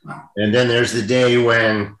ramps. And then there's the day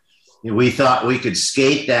when we thought we could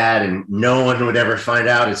skate that and no one would ever find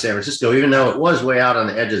out in San Francisco, even though it was way out on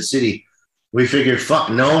the edge of the city. We figured, fuck,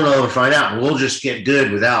 no one will ever find out, and we'll just get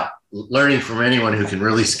good without learning from anyone who can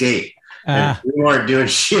really skate. And we weren't doing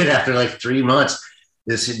shit after like 3 months.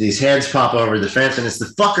 These heads pop over the fence, and it's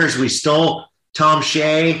the fuckers we stole, Tom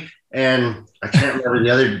Shea, and I can't remember the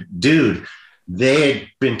other dude. They had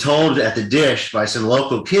been told at the dish by some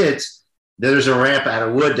local kids that there's a ramp out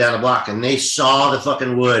of wood down the block, and they saw the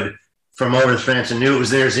fucking wood from over the fence and knew it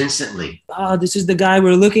was theirs instantly. Oh, this is the guy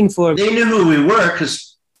we're looking for. They knew who we were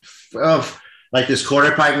because of like this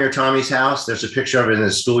quarter pipe near Tommy's house. There's a picture of it in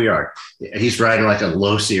the schoolyard. He's riding like a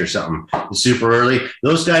Losi or something super early.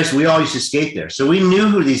 Those guys, we all used to skate there. So we knew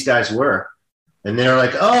who these guys were. And they were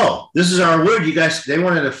like, oh, this is our wood. You guys, they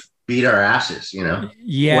wanted to beat our asses,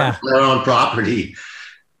 Yeah. Their own property.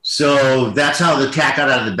 So that's how the cat got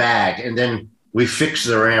out of the bag. And then we fixed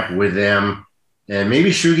the ramp with them. And maybe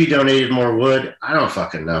Shugi donated more wood. I don't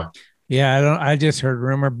fucking know. Yeah, I just heard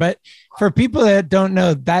rumor. But for people that don't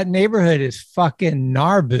know, that neighborhood is fucking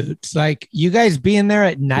Narboots. Like, you guys being there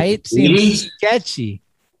at night seems sketchy.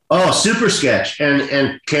 Oh, super sketch.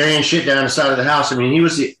 And carrying shit down the side of the house. I mean, he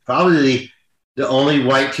was probably the only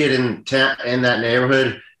white kid in that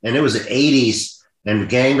neighborhood. And it was the 80s. And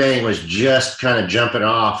gangbang was just kind of jumping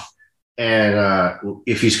off. And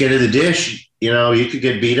if you skated the dish, you know, you could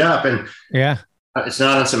get beat up. And yeah, it's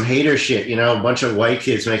not on some hater shit, you know, a bunch of white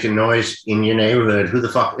kids making noise in your neighborhood. Who the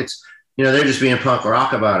fuck? It's, you know, they're just being punk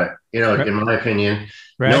rock about it, you know, in my opinion.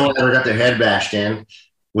 Right. No one ever got their head bashed in.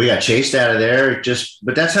 We got chased out of there.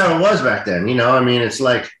 But that's how it was back then. You know, I mean, it's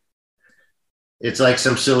like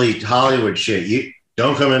some silly Hollywood shit. You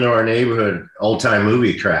don't come into our neighborhood, old time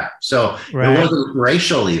movie crap. So It wasn't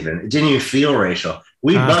racial even. It didn't even feel racial.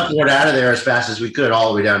 We buckboard out of there as fast as we could all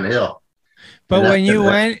the way down the hill. But when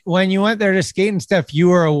you went there to skate and stuff, you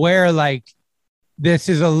were aware, like, this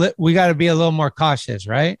is we got to be a little more cautious,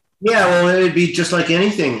 right? Yeah, well, it'd be just like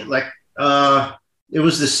anything. Like, it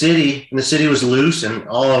was the city, and the city was loose, and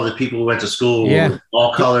all of the people who went to school were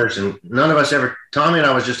all colors, and none of us ever. Tommy and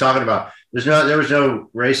I was just talking about. There was no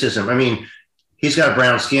racism. I mean, he's got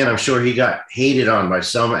brown skin. I'm sure he got hated on by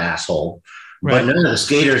some asshole. Right. But none of the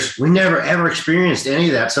skaters, we never ever experienced any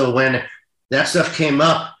of that. So when that stuff came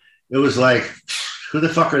up, it was like, who the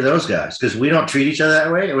fuck are those guys? Because we don't treat each other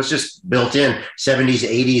that way. It was just built in 70s,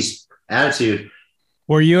 80s attitude.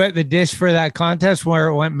 Were you at the dish for that contest where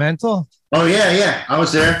it went mental? Oh, yeah. I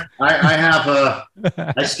was there.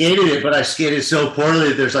 I skated it, but I skated so poorly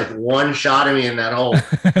that there's like one shot of me in that whole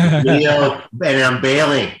video, and I'm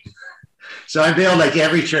bailing. So I bailed like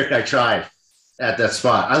every trick I tried at that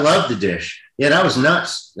spot. I loved the dish. Yeah, that was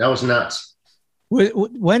nuts.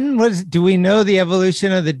 Do we know the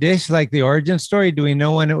evolution of the dish, like the origin story? Do we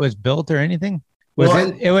know when it was built or anything?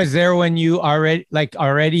 It was there when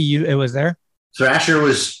it was there? Thrasher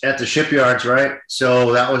was at the shipyards, right?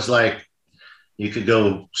 So that was like, you could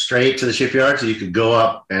go straight to the shipyards, or you could go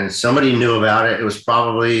up, and somebody knew about it. It was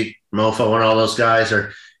probably Mofo and all those guys,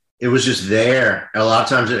 or it was just there. A lot of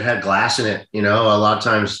times it had glass in it, you know, a lot of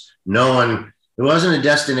times it wasn't a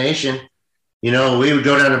destination. You know, we would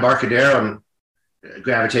go down to Barcadero and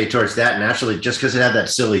gravitate towards that naturally, just because it had that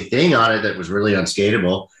silly thing on it that was really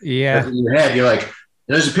unskateable. Yeah. In your head, you're like,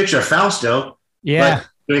 there's a picture of Fausto. Yeah. Like,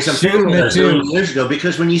 doing something years ago,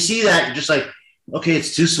 because when you see that, you're just like, okay,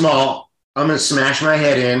 it's too small. I'm going to smash my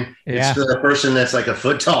head in. Yeah. It's for the person that's like a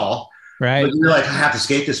foot tall. Right. But you're like, I have to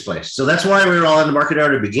skate this place. So that's why we were all in the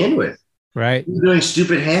Barcadero to begin with. Right. We were doing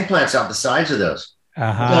stupid hand plants out the sides of those.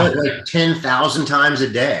 Like 10,000 times a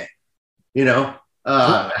day. You know,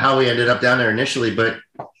 how we ended up down there initially. But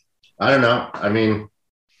I don't know. I mean,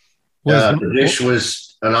 the dish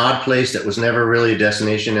was an odd place that was never really a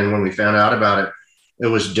destination. And when we found out about it, it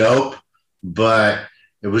was dope, but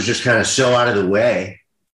it was just kind of so out of the way.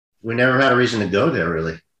 We never had a reason to go there,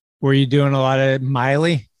 really. Were you doing a lot of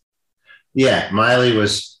Miley? Yeah, Miley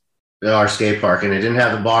was our skate park, and it didn't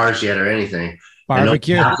have the bars yet or anything.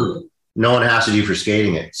 Barbecue? No one has to do for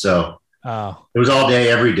skating it. So it was all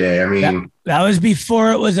day, every day. I mean, that was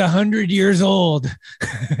before it was 100 years old. Is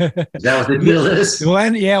that what the deal is?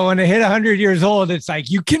 When it hit 100 years old, it's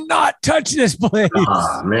like, you cannot touch this place.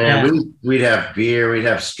 Oh, man, yeah. We'd have beer, we'd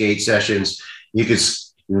have skate sessions. You could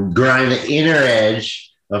grind the inner edge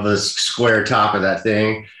of the square top of that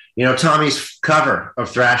thing. You know, Tommy's cover of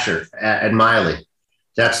Thrasher at Miley.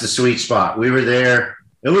 That's the sweet spot. We were there.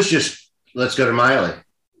 It was just, let's go to Miley.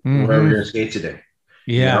 Mm-hmm. Where are we going to skate today?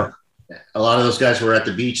 Yeah. You know, a lot of those guys were at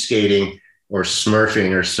the beach skating or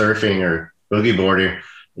smurfing or surfing or boogie boarding.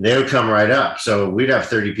 They would come right up. So we'd have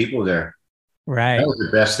 30 people there. Right. That was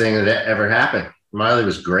the best thing that ever happened. Miley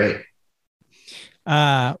was great.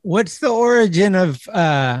 What's the origin of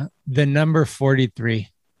the number 43?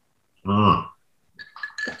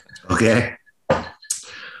 Okay.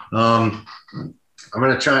 I'm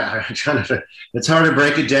going to try. It's hard to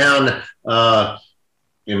break it down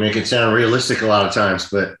and make it sound realistic a lot of times,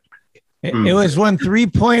 but it was when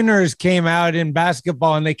 3-pointers came out in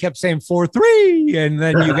basketball and they kept saying 4-3, and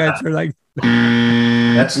then you guys were like,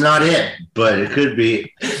 that's not it, but it could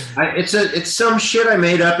be. It's some shit I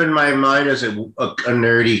made up in my mind as a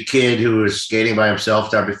nerdy kid who was skating by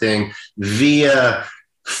himself type of thing via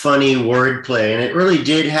funny wordplay. And it really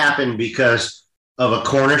did happen because of a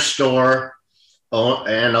corner store,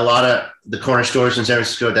 and a lot of the corner stores in San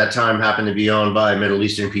Francisco at that time happened to be owned by Middle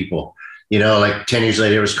Eastern people. You know, like 10 years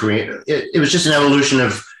later, it was Korean. It was just an evolution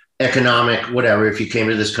of economic, whatever. If you came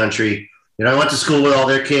to this country, I went to school with all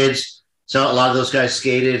their kids. So a lot of those guys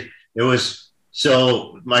skated.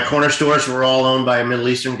 So my corner stores were all owned by Middle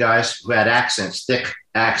Eastern guys who had accents, thick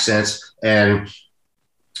accents. And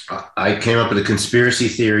I came up with a conspiracy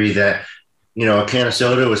theory that, a can of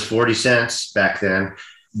soda was 40 cents back then,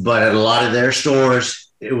 but at a lot of their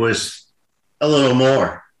stores, it was a little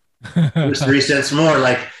more. It was 3 cents more.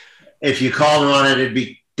 Like if you called them on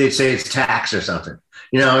it, they'd say it's tax or something,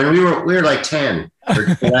 and we were like 10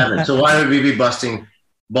 or 11. So why would we be busting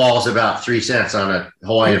balls about 3 cents on a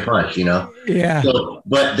Hawaiian punch, Yeah. So,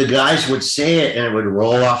 but the guys would say it and it would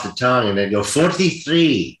roll off the tongue and they'd go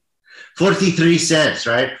 43 cents,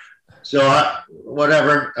 right? So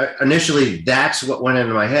whatever, initially that's what went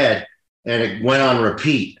into my head and it went on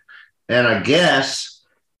repeat. And I guess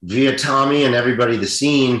via Tommy and everybody, the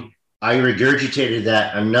scene, I regurgitated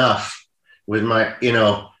that enough with my,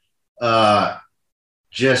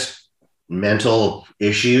 just mental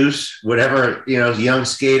issues, whatever, young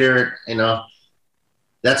skater,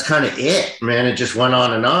 that's kind of it, man. It just went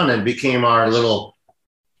on and became our little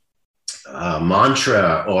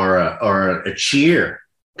mantra or a cheer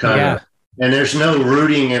kind of. And there's no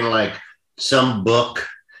rooting in like some book.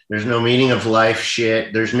 There's no meaning of life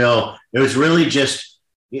shit. It was really just,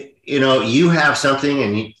 you have something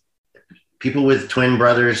and people with twin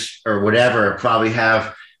brothers or whatever probably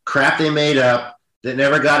have crap they made up that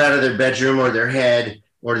never got out of their bedroom or their head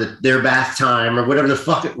or their bath time or whatever the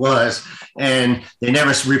fuck it was. And they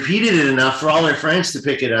never repeated it enough for all their friends to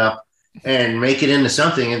pick it up and make it into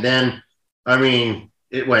something. And then,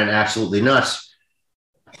 it went absolutely nuts.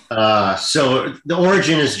 So the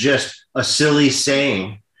origin is just a silly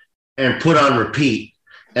saying and put on repeat.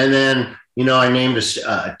 And then, I named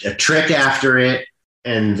a trick after it.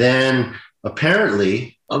 And then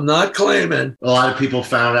apparently, I'm not claiming, a lot of people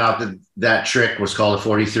found out that trick was called a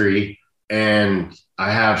 43. And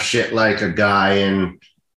I have shit like a guy in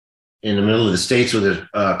the middle of the States with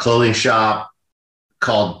a clothing shop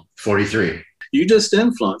called 43. You just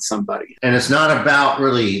influenced somebody. And it's not about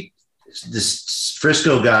really this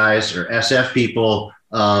Frisco guys or SF people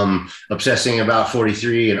obsessing about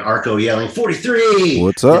 43 and Arco yelling 43.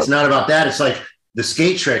 What's up? It's not about that. It's like the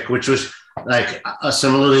skate trick, which was like a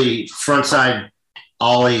similarly frontside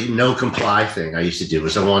ollie no comply thing I used to do. It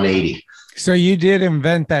was a 180. So you did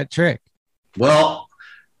invent that trick? Well,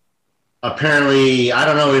 apparently, I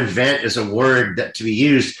don't know, invent is a word that to be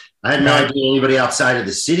used. I had no idea anybody outside of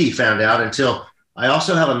the city found out until I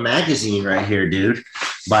also have a magazine right here, dude,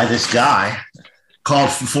 by this guy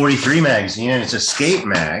called 43 Magazine, and it's a skate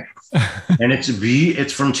mag. And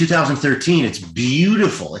it's from 2013. It's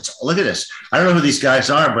beautiful. Look at this. I don't know who these guys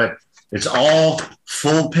are, but it's all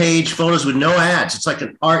full page photos with no ads. It's like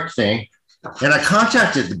an art thing. And I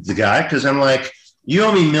contacted the guy because I'm like, you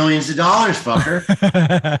owe me millions of dollars, fucker.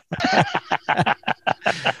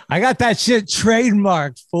 I got that shit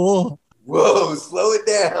trademarked, fool. Whoa, slow it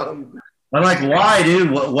down. I'm like, why,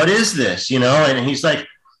 dude? What is this? And he's like,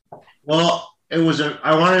 well, I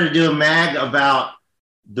wanted to do a mag about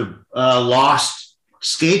the lost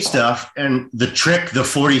skate stuff, and the trick, the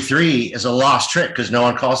 43, is a lost trick because no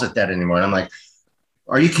one calls it that anymore. And I'm like,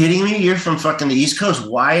 are you kidding me? You're from fucking the East Coast.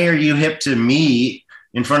 Why are you hip to me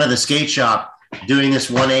in front of the skate shop doing this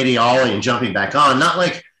 180 ollie and jumping back on? Not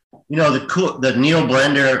like, the Neil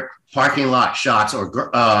Blender parking lot shots or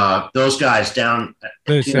those guys down,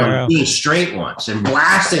 being straight ones and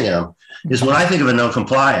blasting them is what I think of a no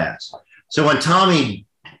comply as. So when Tommy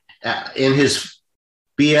in his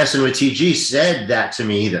BS and with TG said that to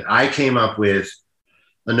me, that I came up with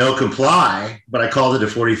a no comply, but I called it a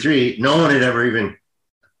 43, no one had ever even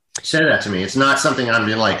said that to me. It's not something I'm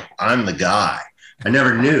being like, I'm the guy. I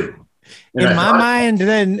never knew. And in my mind,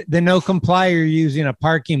 then the no comply, you're using a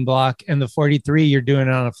parking block, and the 43, you're doing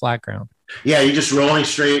it on a flat ground. Yeah, you're just rolling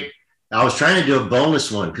straight. I was trying to do a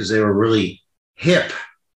boneless one because they were really hip.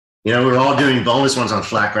 We were all doing boneless ones on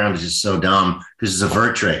flat ground, which is so dumb because it's a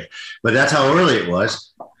vert trick. But that's how early it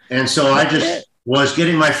was. And so I just was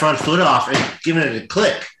getting my front foot off and giving it a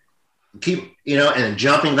click. And then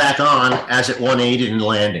jumping back on as it 180 and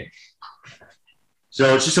landing.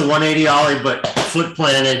 So it's just a 180 ollie, but foot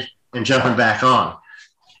planted and jumping back on.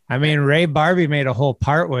 Ray Barbie made a whole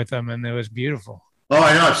part with them, and it was beautiful. Oh,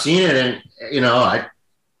 I know. I've seen it. And,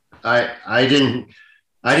 I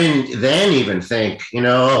didn't then even think,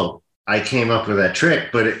 I came up with that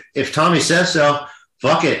trick. But if Tommy says so,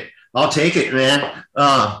 fuck it. I'll take it, man.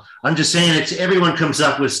 I'm just saying everyone comes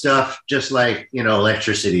up with stuff just like,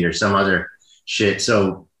 electricity or some other shit.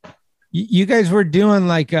 So you guys were doing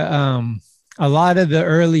like a lot of the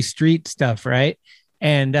early street stuff, right?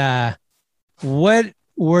 And what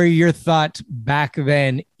were your thoughts back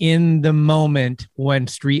then in the moment when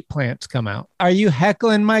Street Plants come out? Are you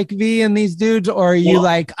heckling Mike V and these dudes, or are you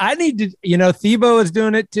like, I need to, Thiebaud is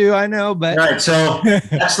doing it too, I know, but. Right. So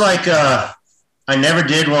that's like, I never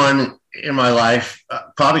did one in my life,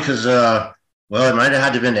 probably because, it might have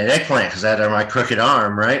had to have been an eggplant because I had my crooked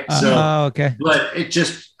arm, right? Okay. But it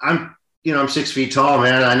just, I'm 6 feet tall,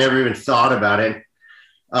 man. I never even thought about it.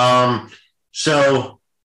 So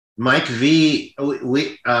Mike V,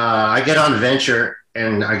 I get on Venture,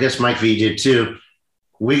 and I guess Mike V did too.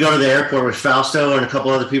 We go to the airport with Fausto and a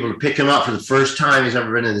couple other people to pick him up for the first time he's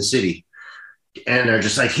ever been in the city. And they're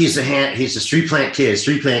just like, he's the Street Plant kid.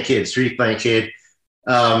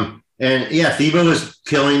 And yeah, Thiebaud was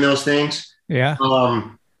killing those things. Yeah.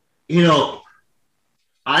 I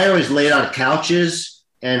always laid on couches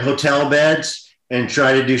and hotel beds and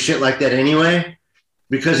try to do shit like that anyway,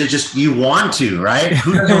 because it just, you want to, right?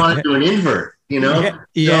 Who doesn't want to do an invert,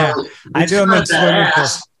 Yeah. So I do them in swimming pool.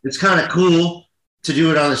 It's kind of cool to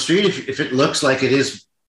do it on the street if it looks like it is,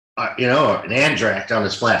 an Andract on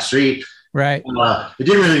this flat street. Right. It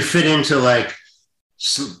didn't really fit into like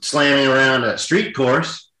slamming around a street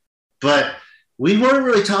course, but we weren't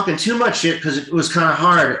really talking too much shit because it was kind of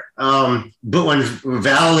hard. But when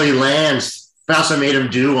Valley lands, Fausto made him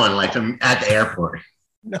do one like at the airport.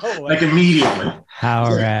 No way. Like immediately.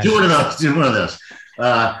 How rad. Do one of those.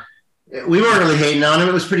 We weren't really hating on him.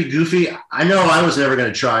 It was pretty goofy. I know I was never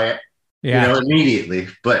going to try it, immediately.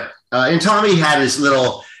 But and Tommy had his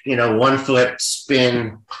little, 1 foot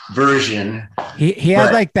spin version. He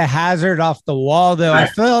had like the hazard off the wall, though. Right.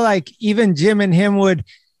 I feel like even Jim and him would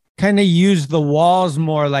kind of use the walls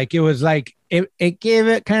more. Like it was like it gave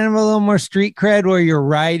it kind of a little more street cred where you're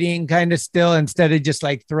riding kind of still instead of just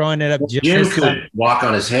like throwing it up. Jim could walk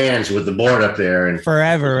on his hands with the board up there and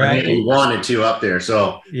forever, right? He wanted to up there.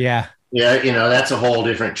 So yeah, that's a whole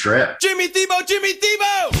different trip. Jimmy Thiebaud,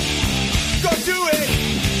 go do it,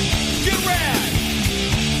 get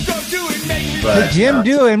rad, go do it, make me. Did Jim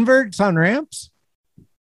do inverts on ramps?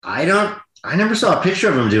 I never saw a picture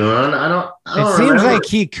of him doing it. I don't it seems like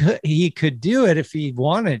he could do it if he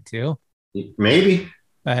wanted to. Maybe.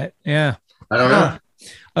 But yeah. I don't know.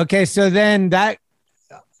 Okay, so then that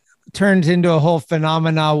turns into a whole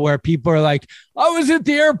phenomena where people are like, I was at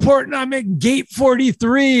the airport and I'm at gate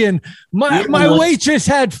 43 and my waitress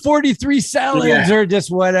had 43 salads or just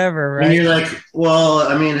whatever, right? And you're like, well,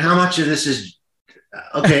 I mean, how much of this is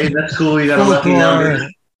okay, that's cool. You got a lucky number.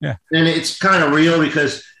 Yeah. And it's kind of real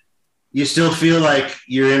because you still feel like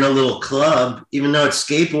you're in a little club, even though it's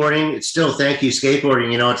skateboarding. It's still thank you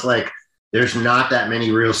skateboarding. It's like there's not that many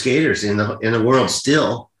real skaters in the world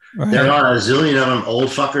still. Right. There are a zillion of them, old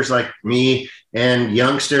fuckers like me and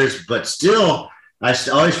youngsters, but still, I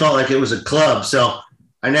always felt like it was a club. So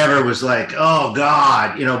I never was like, oh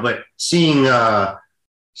God, but seeing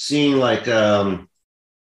like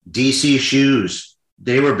DC Shoes,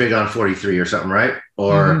 they were big on 43 or something, right?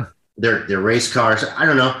 Or their race cars. I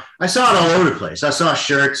don't know. I saw it all over the place. I saw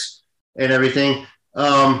shirts and everything.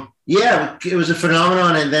 Yeah, it was a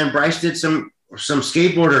phenomenon. And then Bryce did some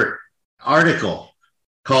skateboarder article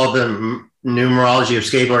called the Numerology of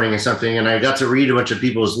Skateboarding or something. And I got to read a bunch of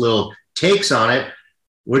people's little takes on it,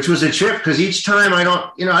 which was a trip. Because each time I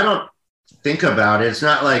don't think about it. It's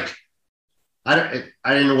not like I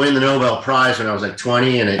didn't win the Nobel Prize when I was like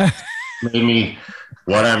 20 and it made me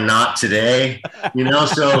what I'm not today,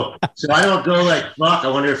 so I don't go like, fuck, I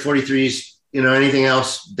wonder if 43's, anything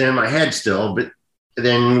else than in my head still, but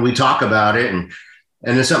then we talk about it and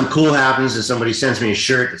then something cool happens and somebody sends me a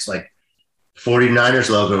shirt that's like 49ers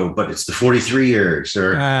logo, but it's the 43 years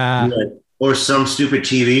or some stupid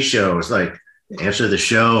TV show. It's like the answer to the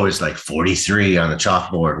show is like 43 on the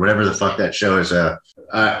chalkboard, whatever the fuck that show is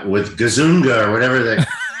with Gazunga or whatever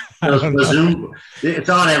it's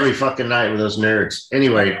on every fucking night with those nerds.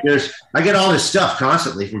 Anyway, I get all this stuff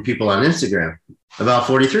constantly from people on Instagram about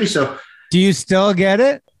 43. So do you still get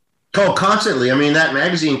it? Oh, constantly. I mean, that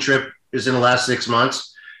magazine trip is in the last 6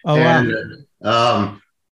 months. Oh, and wow.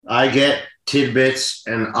 I get tidbits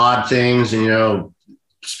and odd things and,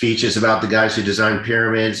 speeches about the guys who designed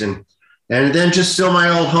pyramids and then just so my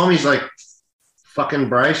old homies like fucking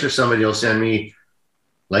Bryce or somebody will send me,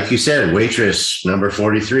 like you said, waitress number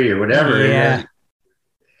 43 or whatever. Yeah. And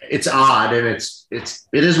it's odd and it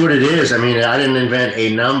is what it is. I mean, I didn't invent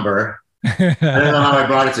a number. I don't know how I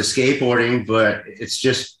brought it to skateboarding, but it's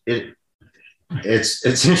just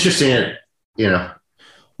it's interesting,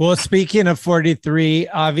 Well, speaking of 43,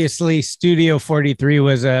 obviously Studio 43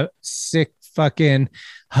 was a sick fucking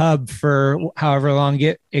hub for however long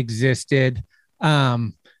it existed.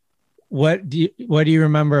 what do you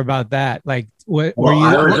remember about that? Like, what Well, were you?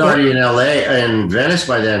 I was already in LA and Venice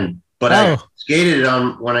by then, but I skated it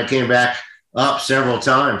on when I came back up several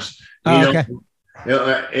times. Okay.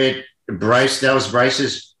 Bryce, that was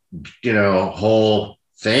Bryce's, whole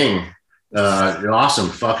thing. Awesome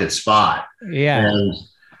fucking spot. Yeah. And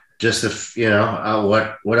just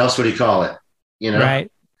what else would he call it?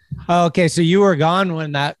 Right. Oh, okay. So you were gone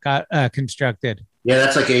when that got constructed. Yeah,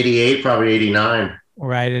 that's like 88, probably 89.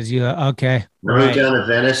 Right. Okay. I moved down to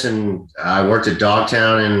Venice and I worked at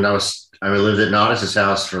Dogtown, and I lived at Nodis's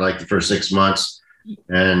house for like the first 6 months.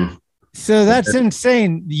 And so that's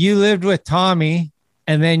insane. You lived with Tommy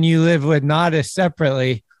and then you lived with Nodis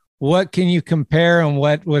separately. What can you compare and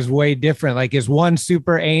what was way different? Like, is one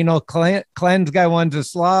super anal cleanse guy, one's a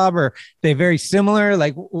slob, or they very similar?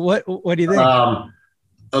 Like, what do you think?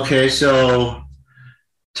 Okay, so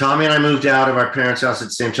Tommy and I moved out of our parents' house at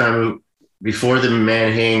the same time before the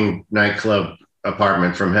Manhattan nightclub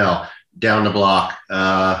apartment from hell down the block.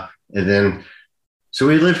 And then, so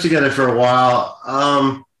we lived together for a while.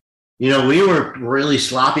 We were really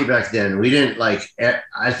sloppy back then. We didn't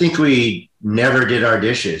I think we never did our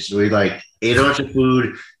dishes. We ate a bunch of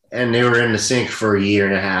food and they were in the sink for a year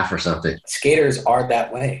and a half or something. Skaters are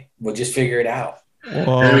that way. We'll just figure it out.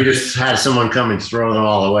 And we just had someone come and throw them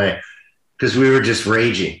all away because we were just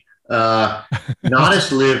raging.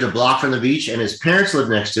 Nodis lived a block from the beach and his parents lived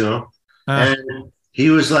next to him. And he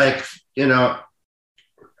was like,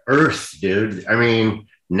 earth, dude. I mean,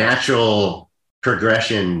 natural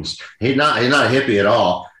progressions. He's not a hippie at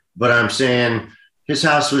all, but I'm saying his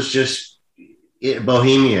house was just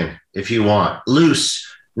bohemian, if you want, loose,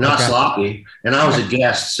 not sloppy. And I was a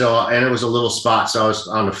guest, and it was a little spot, so I was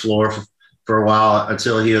on the floor for a while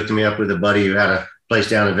until he hooked me up with a buddy who had a place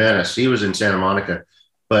down in Venice. He was in Santa Monica,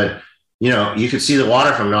 but you could see the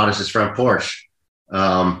water from Nodis's front porch.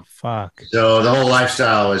 Fuck. So the whole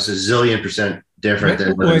lifestyle was a zillion percent different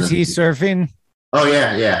than. Was he surfing? Oh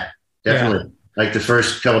yeah, definitely. Yeah. Like the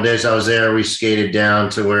first couple of days I was there, we skated down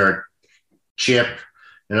to where Chip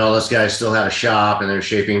and all those guys still had a shop and they were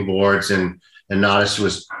shaping boards, and Nodis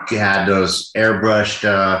had those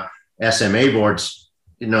airbrushed SMA boards.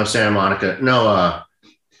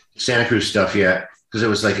 Santa Cruz stuff yet, because it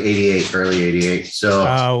was like 88, early 88.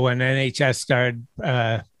 So when NHS started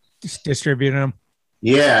distributing them.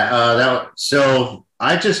 Yeah, so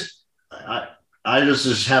I just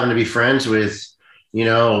was having to be friends with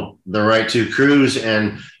the right two crews,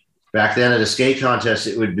 and back then at a skate contest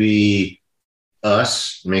it would be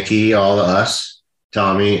us, Mickey, all of us,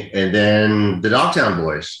 Tommy, and then the Dogtown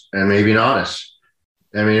boys, and maybe Nodis.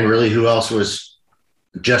 I mean, really, who else was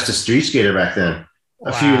just a street skater back then?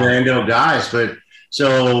 A few random guys, but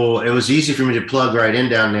so it was easy for me to plug right in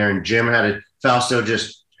down there. And Jim Fausto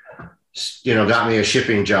just, got me a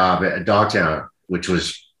shipping job at Dogtown, which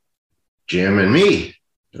was Jim and me.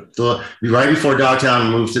 Right before Dogtown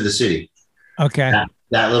moved to the city. Okay.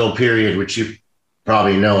 That little period, which you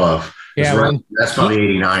probably know of. Yeah. That's probably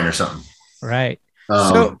 89 or something. Right.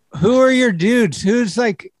 So who are your dudes? Who's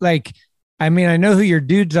like, I mean, I know who your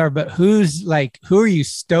dudes are, but who are you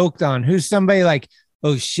stoked on? Who's somebody like,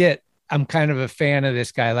 oh shit, I'm kind of a fan of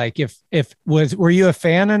this guy. Like were you a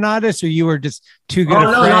fan of Nodis, or you were just too good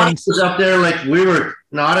of friends? Nodis was up there.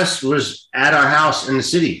 Nodis was at our house in the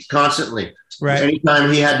city constantly. Right.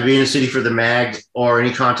 Anytime he had to be in the city for the mag or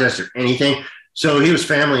any contest or anything. So he was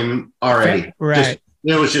family already. Right.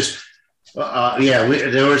 It was just, we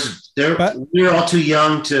were all too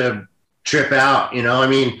young to trip out, I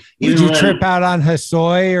mean, did you trip out on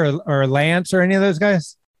Hosoi or Lance or any of those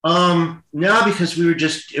guys? No, because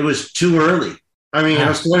it was too early. I mean,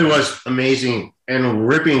 Hosoi was amazing and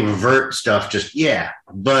ripping vert stuff,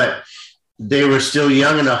 but they were still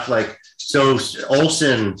young enough, so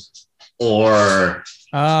Olsen or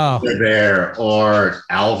Bear or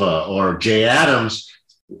Alva or Jay Adams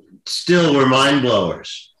still were mind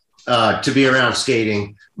blowers to be around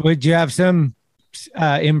skating. Would you have some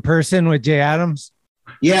in person with Jay Adams?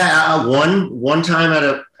 Yeah, one time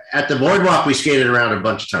at the boardwalk we skated around a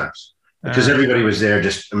bunch of times because everybody was there,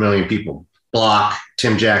 just a million people. Block,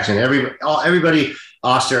 Tim Jackson, everybody,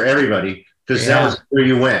 Oster, everybody, because that was where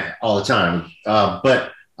you went all the time.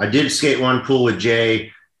 But I did skate one pool with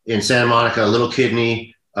Jay in Santa Monica, Little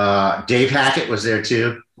Kidney. Dave Hackett was there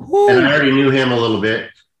too. Woo. And I already knew him a little bit.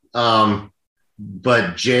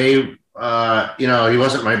 But Jay, he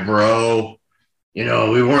wasn't my bro. We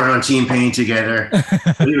weren't on Team Pain together.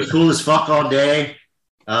 But he was cool as fuck all day.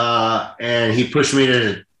 And he pushed me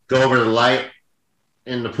to go over to the light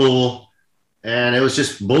in the pool. And it was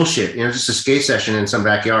just bullshit, just a skate session in some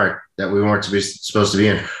backyard that we weren't supposed to be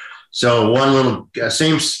in. So one little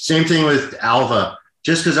same thing with Alva.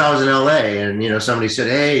 Just because I was in LA and, you know, somebody said,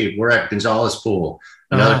 hey, we're at Gonzalez Pool.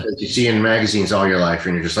 Another thing you see in magazines all your life.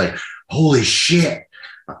 And you're just like, holy shit.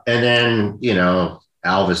 And then, you know,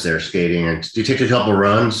 Alva's there skating and you take a couple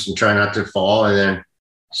runs and try not to fall and then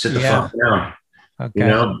sit the fuck down. Okay. You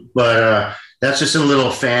know, but that's just some little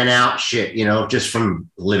fan out shit, you know, just from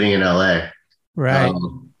living in LA. Right.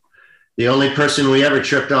 The only person we ever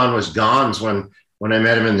tripped on was Gons when I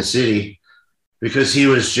met him in the city, because he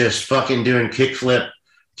was just fucking doing kickflip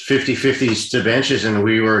 50-50s to benches and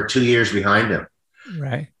we were 2 years behind him.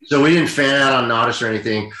 Right. So we didn't fan out on Nodis or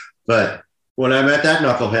anything. But when I met that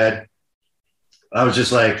knucklehead, I was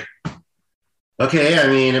just like, okay, I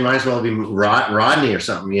mean, it might as well be Rodney or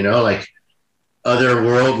something, you know, like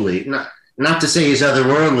otherworldly. Not to say he's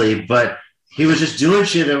otherworldly, but he was just doing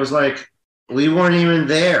shit that was like, we weren't even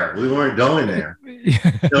there. We weren't going there.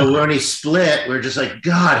 So when he split, we were just like,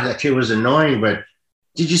 God, that kid was annoying. But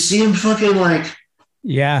did you see him fucking like,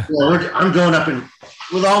 yeah, you know, I'm going up and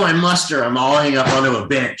with all my muster, I'm hauling up onto a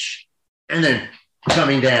bench and then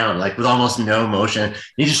coming down like with almost no motion.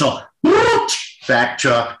 You just saw back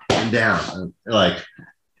truck and down. I'm like,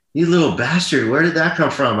 you little bastard, where did that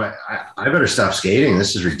come from? I better stop skating.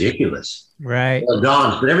 This is ridiculous. Right.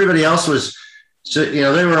 Gons, but everybody else was, so, you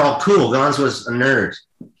know, they were all cool. Gons was a nerd,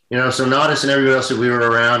 you know, so Nodis and everybody else that we were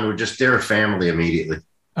around were just, they were family immediately.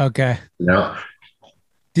 Okay. You know?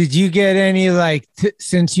 Did you get any, like,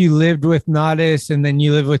 since you lived with Nodis and then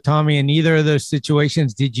you lived with Tommy, in either of those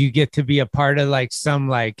situations, did you get to be a part of like some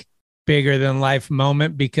like bigger than life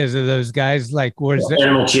moment because of those guys? Like, where's that?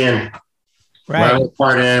 Animal Chin. Right. My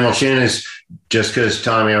part of Animal Chin is just because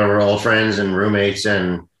Tommy and I were old friends and roommates.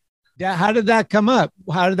 And yeah, how did that come up?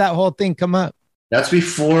 How did that whole thing come up? That's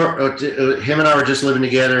before him and I were just living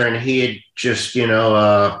together, and he had just, you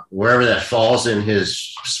know, wherever that falls in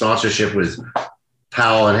his sponsorship with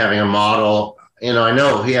Powell and having a model, you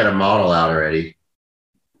know he had a model out already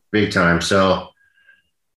big time. So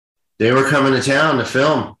they were coming to town to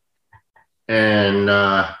film. And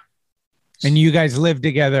you guys lived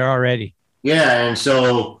together already. Yeah. And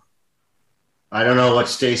so I don't know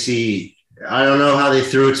what I don't know how they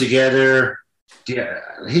threw it together. Yeah,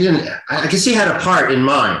 I guess he had a part in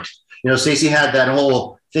mind. You know, Stacey had that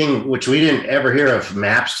whole thing, which we didn't ever hear of,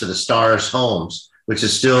 Maps to the Stars Homes, which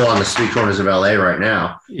is still on the street corners of LA right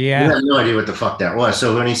now. Yeah. We had no idea what the fuck that was.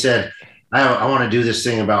 So when he said, I want to do this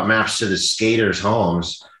thing about Maps to the Skaters'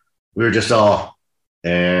 Homes, we were just all,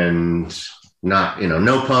 and not, you know,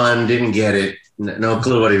 no pun, didn't get it. No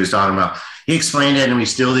clue what he was talking about. He explained it and we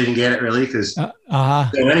still didn't get it really. So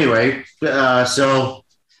anyway, so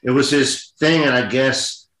it was his thing, and I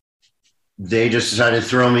guess they just decided to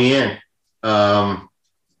throw me in.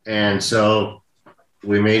 And so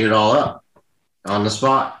we made it all up on the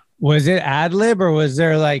spot. Was it ad lib or was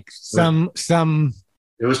there like some?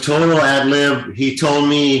 It was total ad lib. He told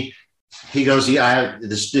me, he goes, yeah, I have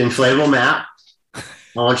this inflatable map. I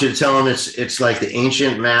want you to tell him it's like the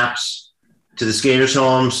ancient maps to the skaters'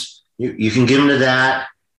 homes. You can give them to that.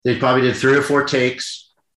 They probably did 3 or 4 takes.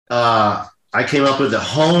 I came up with the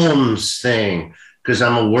homes thing because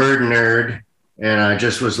I'm a word nerd, and I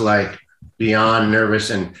just was like beyond nervous.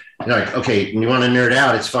 And like, okay, you want to nerd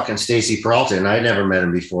out? It's fucking Stacey Peralta, and I never met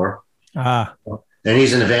him before. And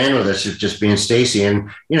he's in the van with us, just being Stacey.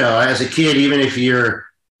 And you know, as a kid, even if you're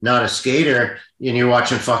not a skater and you're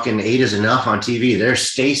watching fucking 8 is Enough on TV, there's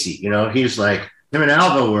Stacey. You know, he was like, him and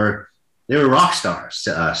Alva were rock stars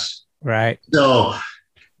to us, right? So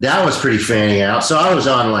that was pretty fanning out. So I was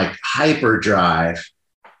on like hyperdrive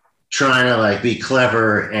trying to like be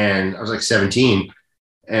clever. And I was like 17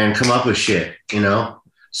 and come up with shit, you know?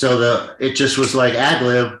 So it just was like ad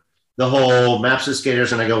lib, the whole Maps of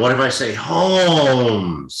Skaters. And I go, what if I say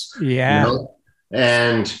homes? Yeah. You know?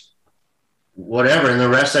 And whatever. And the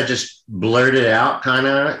rest, I just blurted out kind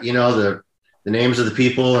of, you know, the names of the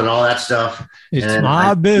people and all that stuff. It's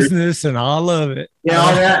my business and all of it. Yeah,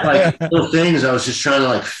 all that, like little things I was just trying to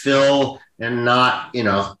like fill and not, you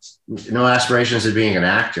know, no aspirations of being an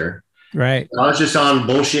actor. Right. I was just on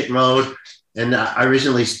bullshit mode. And I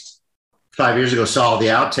recently, 5 years ago, saw the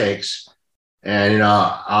outtakes. And, you know,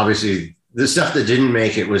 obviously the stuff that didn't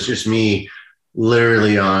make it was just me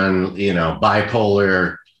literally on, you know,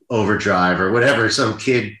 bipolar overdrive or whatever, some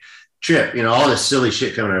kid trip, you know, all this silly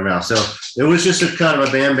shit coming out of my mouth. So it was just a kind of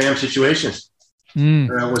a bam bam situation. And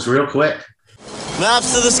it was real quick.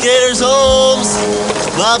 Maps to the skaters' homes.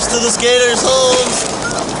 Maps to the skaters' homes.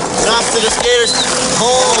 Maps to the skaters'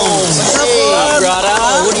 homes. Hey, brother.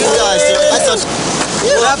 What are you guys doing? I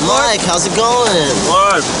thought, Mike, how's it going?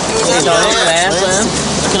 Mark. Hey, man.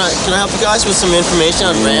 I can can I help you guys with some information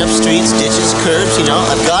on ramps, streets, ditches, curbs? You know,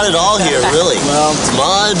 I've got it all here, really. Well, it's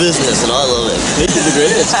my business, and I love it. This is the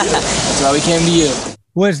greatest. That's why we came to you.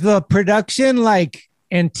 Was the production like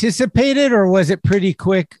anticipated, or was it pretty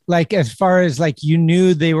quick? Like as far as like you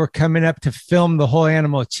knew they were coming up to film the whole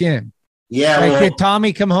Animal Chin. Yeah. Like did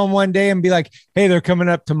Tommy come home one day and be like, "Hey, they're coming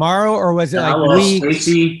up tomorrow," or was it like weeks?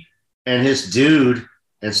 Stacy and his dude,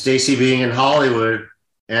 and Stacy being in Hollywood,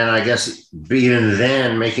 and I guess even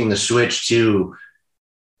then making the switch to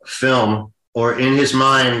film, or in his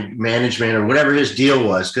mind, management or whatever his deal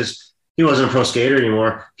was, because he wasn't a pro skater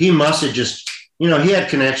anymore. He must have just, he had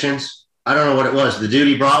connections. I don't know what it was. The dude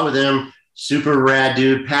he brought with him, super rad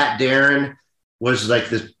dude. Pat Darren was like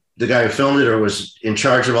the guy who filmed it or was in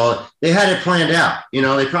charge of all. They had it planned out.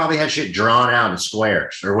 They probably had shit drawn out in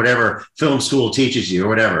squares or whatever film school teaches you or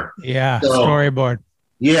whatever. Yeah, storyboard.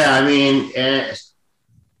 Yeah, I mean,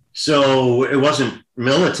 so it wasn't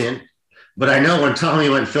militant. But I know when Tommy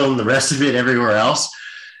went and filmed the rest of it everywhere else,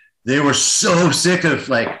 they were so sick of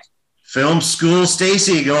like film school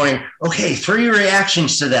Stacy going, okay, 3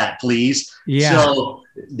 reactions to that, please. Yeah. So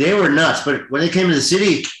they were nuts. But when they came to the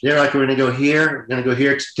city, they were like, we're going to go here. We're going to go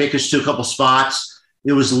here. Take us to a couple spots.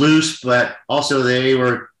 It was loose, but also they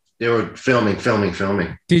were filming.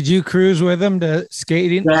 Did you cruise with them to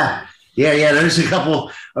skating? Yeah. There's a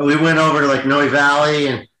couple. We went over to like Noe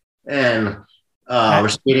Valley and we're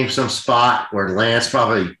skating some spot where Lance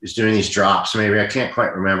probably is doing these drops. Maybe I can't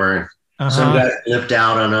quite remember. Some guy flipped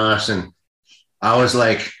out on us, and I was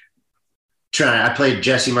like I played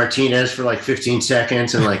Jesse Martinez for like 15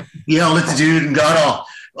 seconds and like yelled at the dude and got all,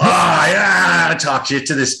 talk shit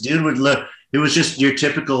to this dude. It was just your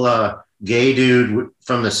typical gay dude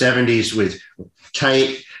from the 70s with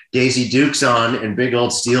tight Daisy Dukes on and big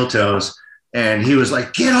old steel toes. And he was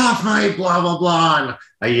like, get off my blah, blah, blah. And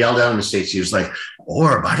I yelled out in the States. He was like,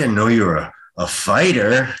 Orb, I didn't know you were a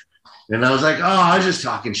fighter. And I was like, oh, I was just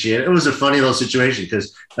talking shit. It was a funny little situation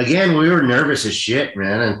because, again, we were nervous as shit,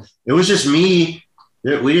 man. And it was just me.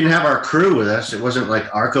 We didn't have our crew with us. It wasn't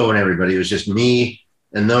like Arco and everybody. It was just me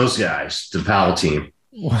and those guys, the PAL team.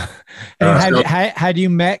 And had you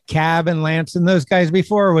met Cab and Lance and those guys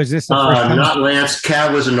before, or was this the first time? Not Lance.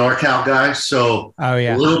 Cab was a NorCal guy, so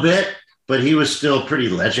a little bit, but he was still pretty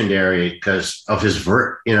legendary because of his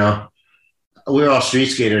vert, We were all street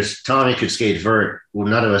skaters. Tommy could skate vert. Well,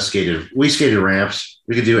 none of us skated. We skated ramps.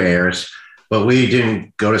 We could do airs, but we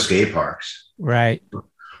didn't go to skate parks. Right.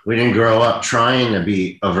 We didn't grow up trying to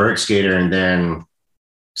be a vert skater and then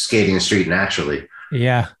skating the street naturally.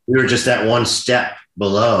 Yeah. We were just that one step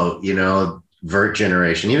below, vert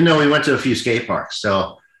generation, even though we went to a few skate parks.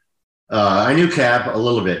 So I knew Cab a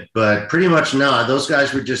little bit, but pretty much not. Those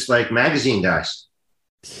guys were just like magazine guys,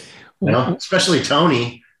 especially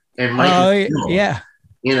Tony. And Mike McGill. Yeah.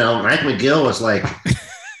 Mike McGill was like,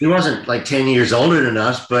 he wasn't like 10 years older than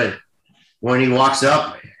us, but when he walks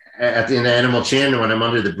up at the Animal Chin, when I'm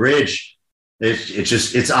under the bridge,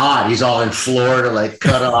 it's odd. He's all in Florida, like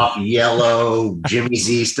cut off yellow Jimmy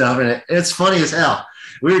Z stuff. And it's funny as hell.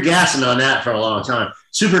 We were gassing on that for a long time.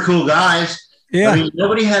 Super cool guys. Yeah. I mean,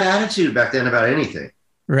 nobody had attitude back then about anything.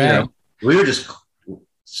 Right. We were just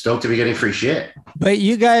stoked to be getting free shit. But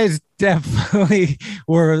you guys definitely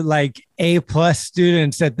were like A+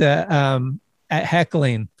 students at the at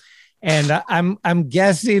heckling, and I'm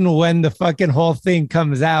guessing when the fucking whole thing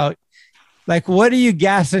comes out, like, what are you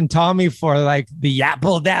gassing Tommy for? Like the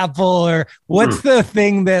Yapple Dapple, or what's the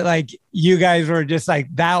thing that like you guys were just like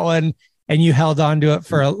that one, and you held on to it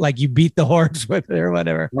for like you beat the horse with it or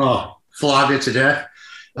whatever? Oh, flogged it to death.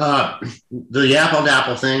 The Yapple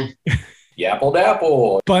Dapple thing. Yapple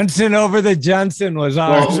Dapple. Bunsen over the Johnson was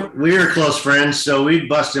ours. Well, we were close friends, so we'd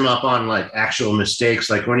bust him up on like actual mistakes.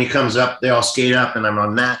 Like when he comes up, they all skate up, and I'm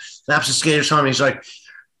on Maps of Skaters on. He's like,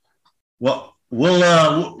 "Well, we'll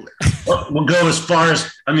go as far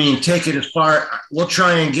as take it as far. We'll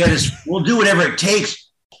try and we'll do whatever it takes."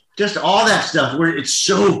 Just all that stuff where it's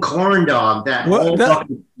so corn dog that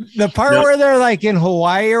the part where they're like in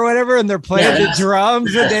Hawaii or whatever and they're playing the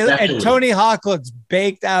drums and Tony Hawk looks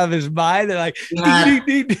baked out of his mind. They're like,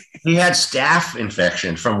 he had staph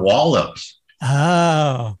infection from wallows.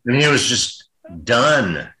 Oh, and he was just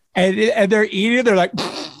done. And they're eating. They're like,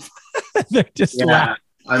 they're just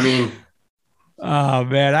laughing. Oh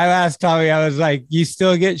man, I asked Tommy. I was like, "You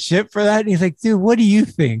still get shit for that?" And he's like, "Dude, what do you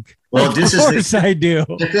think?" Well, of course I do.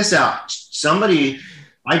 Check this out.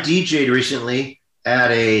 I DJ'd recently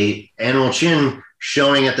at a Animal Chin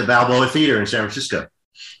showing at the Balboa Theater in San Francisco.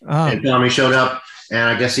 Oh. And Tommy showed up, and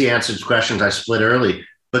I guess he answered questions. I split early,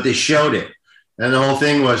 but they showed it. And the whole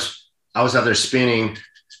thing was, I was out there spinning,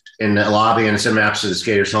 in the lobby and send maps to the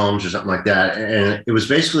skaters' homes or something like that. And it was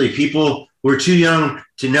basically people who were too young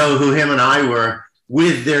to know who him and I were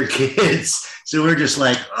with their kids. So we're just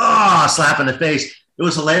like, slap in the face. It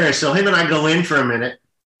was hilarious. So him and I go in for a minute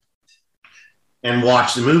and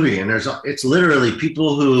watch the movie. And it's literally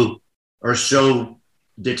people who are so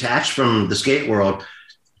detached from the skate world.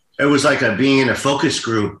 It was like being in a focus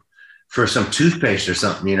group for some toothpaste or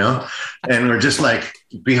something, you know? And we're just like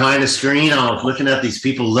behind the screen, looking at these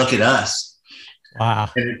people look at us. Wow.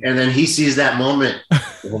 And then he sees that moment,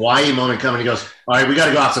 the Hawaii moment coming. He goes, all right, we got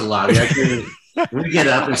to go out to the lobby. We get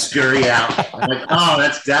up and scurry out. I'm like,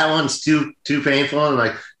 that one's too painful. And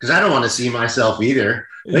like, because I don't want to see myself either.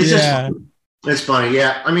 It's funny.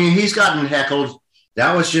 Yeah. I mean, he's gotten heckled.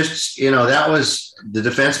 That was just, that was the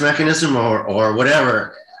defense mechanism or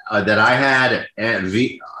whatever that I had and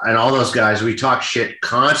all those guys. We talked shit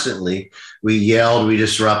constantly. We yelled, we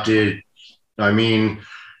disrupted. I mean,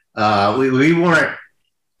 we weren't,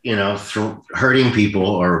 hurting people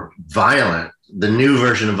or violent. The new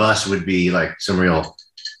version of us would be like some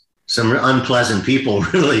unpleasant people,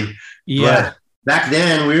 really. Yeah. But back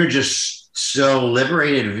then we were just so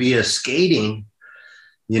liberated via skating,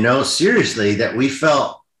 seriously, that we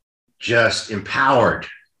felt just empowered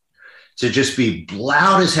to just be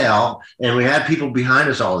loud as hell. And we had people behind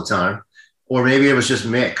us all the time, or maybe it was just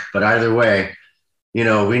Mick, but either way, we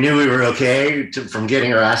knew we were okay from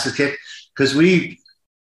getting our asses kicked, because we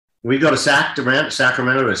go to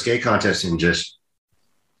Sacramento to a skate contest and just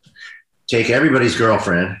take everybody's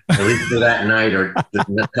girlfriend, at least for that night or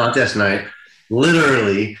the contest night,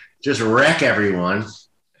 literally just wreck everyone,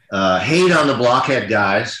 hate on the blockhead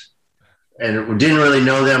guys, and didn't really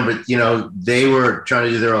know them, but, they were trying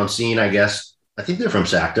to do their own scene, I guess. I think they're from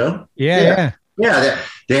Sacto. Yeah.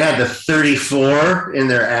 They had the 34 in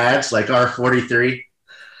their ads, like R43.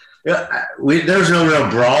 There was no real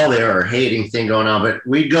brawl there or hating thing going on, but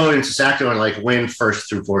we'd go into Sacto and like win 1st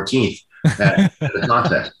through 14th at the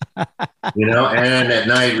contest, and at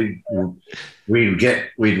night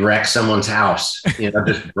we'd wreck someone's house,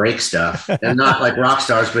 just break stuff, and not like rock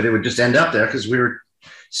stars, but it would just end up there because we were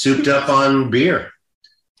souped up on beer.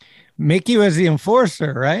 Mickey was the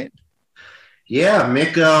enforcer, right? Yeah,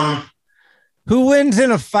 Mick. Who wins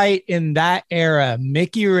in a fight in that era?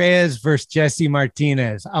 Mickey Reyes versus Jesse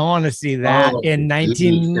Martinez. I want to see that in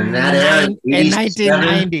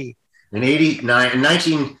 1990. In 89, in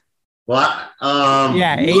 19, what?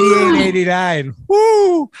 88, 89.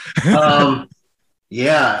 Woo!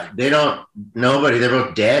 Yeah, nobody, they're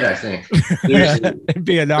both dead, I think. It'd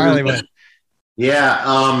be a gnarly one.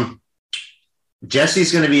 Yeah.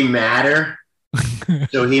 Jesse's going to be madder,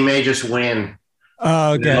 so he may just win.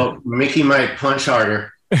 Oh, okay. Mickey might punch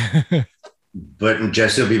harder, but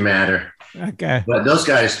Jesse will be madder. Okay. But those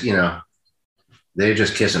guys, they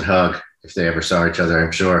just kiss and hug if they ever saw each other,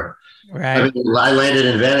 I'm sure. Right. I mean, I landed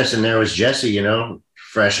in Venice and there was Jesse,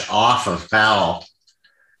 fresh off of Powell.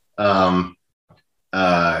 So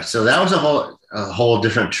that was a whole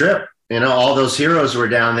different trip. All those heroes were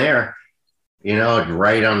down there,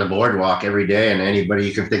 right on the boardwalk every day. And anybody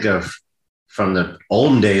you can think of from the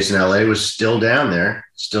olden days in LA was still down there,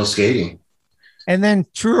 still skating. And then,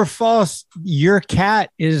 true or false, your cat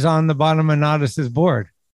is on the bottom of Natis's board.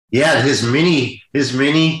 Yeah, his mini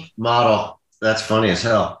model. That's funny as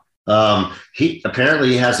hell. He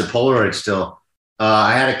has a Polaroid still.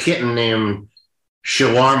 I had a kitten named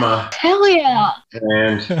Shawarma. Hell yeah!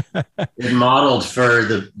 And it modeled for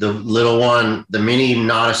the little one, the mini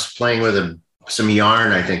Natis playing with some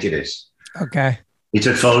yarn, I think it is. Okay. He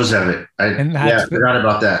took photos of it. I forgot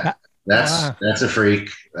about that. That's a freak.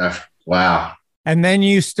 Wow. And then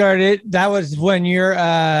you started. That was when you're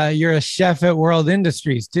a chef at World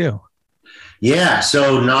Industries too. Yeah.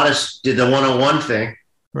 So Natis did the 101 thing.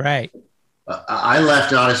 Right. I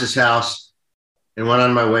left Natis's house and went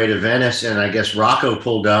on my way to Venice, and I guess Rocco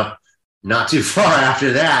pulled up not too far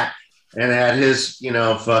after that and had his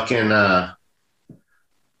fucking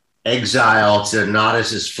exile to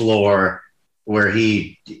Natis's floor, where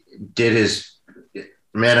he did his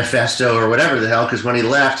manifesto or whatever the hell, because when he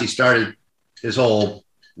left, he started his whole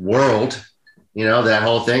world, that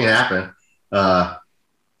whole thing happened.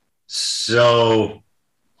 So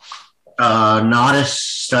Natis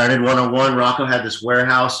started 101. Rocco had this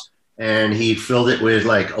warehouse, and he filled it with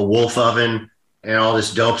like a wolf oven and all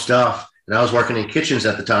this dope stuff. And I was working in kitchens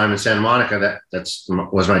at the time in Santa Monica. That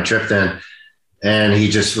was my trip then. And he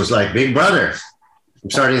just was like, big brother,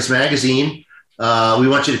 I'm starting this magazine. We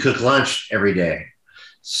want you to cook lunch every day.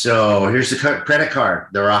 So here's the credit card,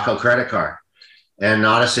 the Rocco credit card. And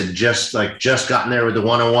Natis had just gotten there with the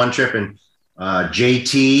 101 trip. And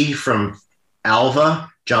JT from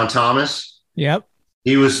Alva John Thomas. Yep.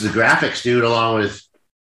 He was the graphics dude along with,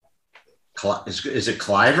 is it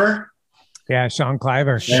Cliver? Yeah, Sean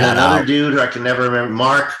Cliver. And another dude who I can never remember,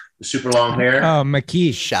 Mark, the super long hair. Oh,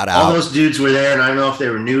 McKee. Shout out. All those dudes were there, and I don't know if they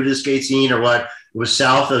were new to the skate scene or what. It was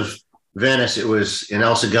south of Venice. It was in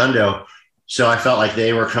El Segundo. So I felt like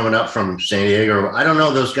they were coming up from San Diego. I don't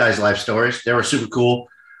know those guys' life stories. They were super cool.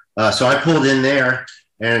 So I pulled in there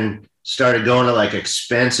and started going to like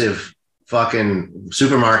expensive fucking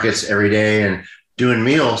supermarkets every day and doing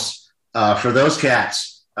meals for those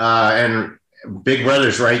cats. And Big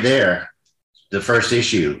Brother's right there, the first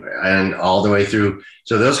issue, and all the way through.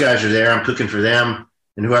 So those guys are there. I'm cooking for them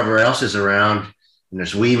and whoever else is around. And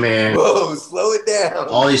there's Wee Man. Whoa, slow it down.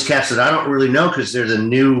 All these cats that I don't really know because they're the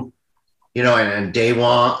new, you know, and Day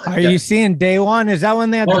One. Are you seeing Day One? Is that when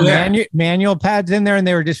they had the manual pads in there and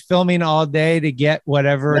they were just filming all day to get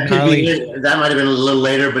whatever? That might have been a little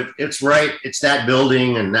later, but it's right. It's that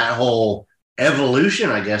building and that whole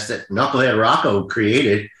evolution, I guess, that Knucklehead Rocco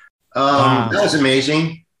created. Wow. That was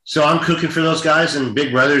amazing. So I'm cooking for those guys, and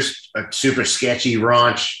Big Brother's a super sketchy,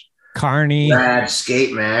 raunch, Carney, rad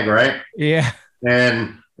skate mag, right? Yeah.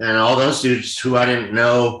 And all those dudes who I didn't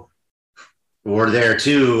know were there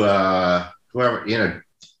too. Whoever, you know,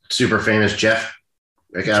 super famous Jeff.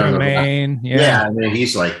 Like, I don't know. Yeah. I mean,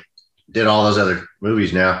 he's like did all those other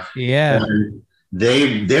movies now. Yeah. And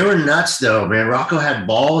they were nuts though, man. Rocco had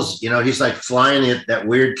balls. You know, he's like flying that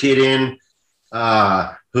weird kid in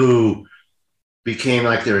who became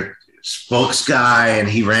like their spokes guy, and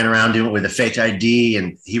he ran around doing it with a fake ID,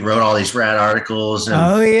 and he wrote all these rad articles. And,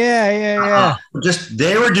 just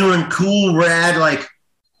they were doing cool rad, like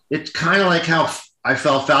it's kind of like how I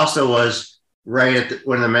felt Fausto was right at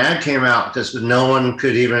when the mag came out, because no one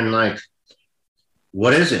could even like,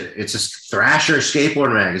 what is it? It's a Thrasher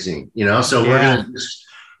skateboard magazine, you know. So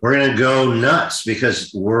we're gonna go nuts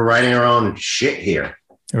because we're writing our own shit here.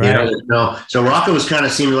 Right. You know? So Rocco was kind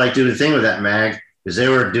of seemed to like do the thing with that mag, because they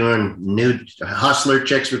were doing new hustler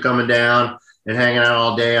chicks were coming down and hanging out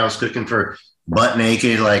all day. I was cooking for butt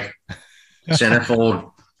naked, like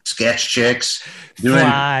centerfold sketch chicks,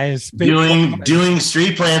 doing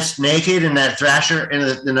street plants naked in that Thrasher in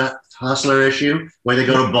the hustler issue where they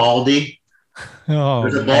go to Baldy. Oh,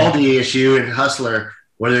 there's a Baldy issue in Hustler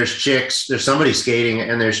where there's somebody skating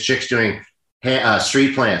and there's chicks doing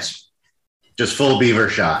street plants. Just full beaver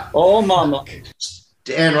shot. Oh, mama.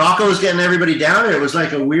 And Rocco was getting everybody down there. It was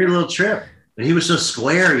like a weird little trip. And he was so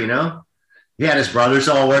square, you know? He had his brothers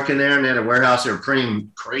all working there, and they had a warehouse. They were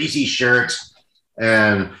printing crazy shirts.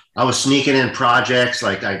 And I was sneaking in projects.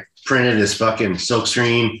 Like I printed this fucking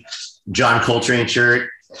silkscreen John Coltrane shirt,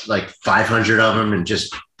 like 500 of them, and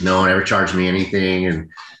just no one ever charged me anything.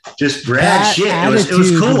 And just rad shit. It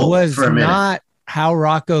was cool for a minute. Not how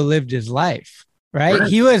Rocco lived his life. Right?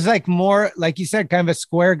 He was like more, like you said, kind of a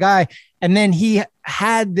square guy. And then he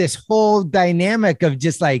had this whole dynamic of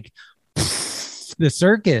just like the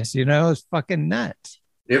circus, you know, it was fucking nuts.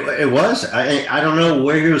 It was. I don't know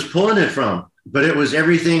where he was pulling it from, but it was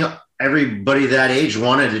everything everybody that age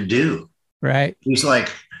wanted to do. Right. He's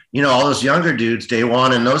like, you know, all those younger dudes, Day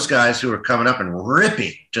One, and those guys who were coming up and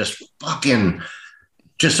ripping, I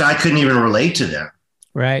couldn't even relate to them.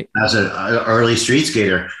 Right. As an early street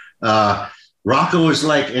skater. Rocco was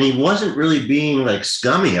like, and he wasn't really being like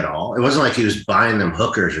scummy at all. It wasn't like he was buying them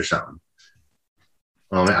hookers or something.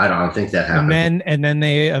 Well, I don't think that happened. And then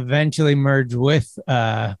they eventually merged with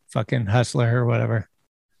fucking Hustler or whatever.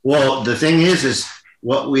 Well, the thing is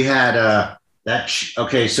what we had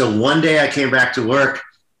okay. So one day I came back to work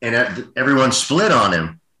and everyone split on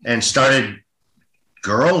him and started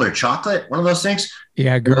Girl or Chocolate, one of those things.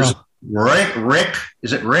 Yeah, Girl. Rick.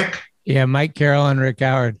 Is it Rick? Yeah, Mike Carroll and Rick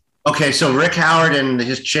Howard. Okay, so Rick Howard and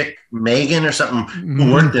his chick Megan or something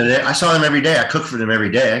who worked in it. I saw them every day. I cooked for them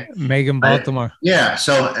every day. Megan Baltimore.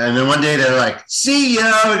 So and then one day they're like, "See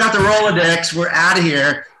ya, we got the Rolodex. We're out of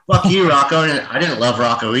here. Fuck you, Rocco." And I didn't love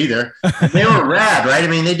Rocco either. They were rad, right? I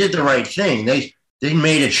mean, they did the right thing. They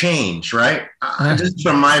made a change, right? Just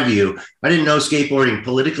from my view, I didn't know skateboarding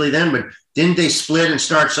politically then, but didn't they split and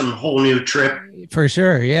start some whole new trip? For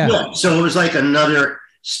sure, yeah. So it was like another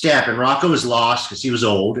step, and Rocco was lost because he was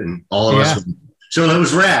old, and all of us. So it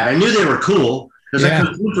was rad. I knew they were cool because I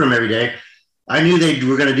could cook for them every day. I knew they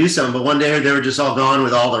were going to do something, but one day they were just all gone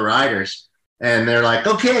with all the riders, and they're like,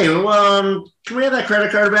 "Okay, well, can we have that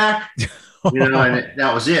credit card back?" You know, and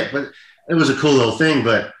that was it. But it was a cool little thing.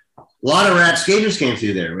 But a lot of rad skaters came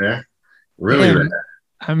through there, man. Really rad.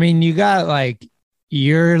 I mean, you got like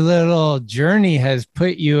your little journey has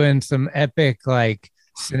put you in some epic like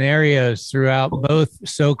scenarios throughout both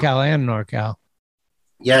SoCal and NorCal.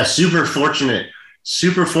 Yeah, super fortunate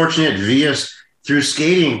super fortunate through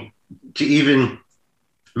skating to even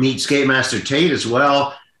meet Skate Master Tate as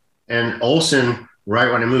well. And Olson,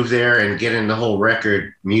 right when I moved there, and getting the whole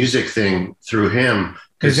record music thing through him.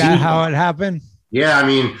 Is that how it happened? Yeah. I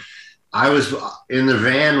mean, I was in the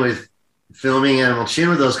van with filming Animal Chin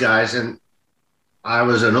with those guys, and I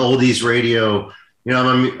was an oldies radio, you know,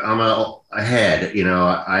 I'm a head, you know,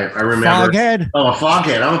 I remember. Foghead? Oh, a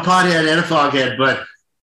foghead. I'm a pothead and a foghead, but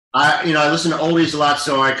I listen to oldies a lot.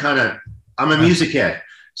 So I'm a music head.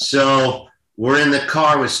 So we're in the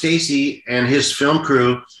car with Stacy and his film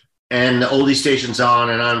crew, and the oldie station's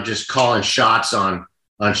on, and I'm just calling shots on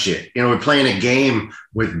shit. You know, we're playing a game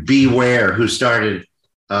with Beware, who started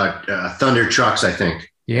Thunder Trucks, I think.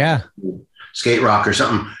 Yeah. Skate Rock or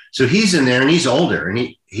something. So he's in there, and he's older, and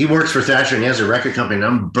he works for Thrasher, and he has a record company, and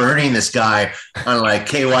I'm burning this guy on like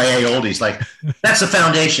KYA oldies. Like, that's the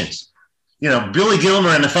foundations. You know, Billy Gilmer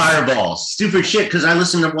and the Fireballs. Stupid shit, because I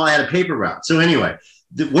listened to while I had a paper route. So anyway,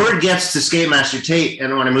 the word gets to Skate Master Tate,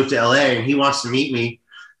 and when I moved to LA, and he wants to meet me,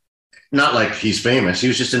 not like he's famous. He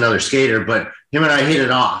was just another skater, but him and I hit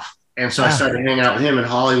it off. And so I started hanging out with him in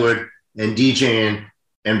Hollywood and DJing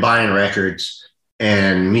and buying records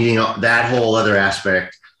and meeting that whole other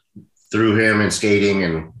aspect through him and skating.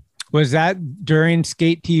 And was that during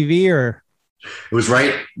Skate TV or? It was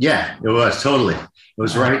right. Yeah, it was totally. It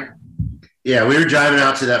was right. Yeah, we were driving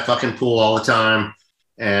out to that fucking pool all the time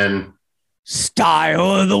and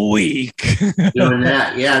style of the week doing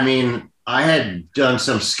that. Yeah, I mean, I had done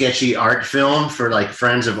some sketchy art film for like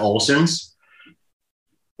friends of Olsen's,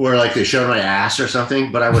 where like they showed my ass or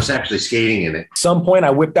something, but I was actually skating in it. At some point I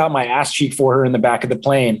whipped out my ass cheek for her in the back of the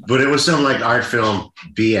plane. But it was some like art film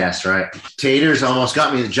BS, right? Taters almost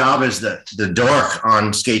got me the job as the dork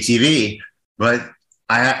on Skate TV, but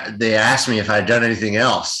they asked me if I'd done anything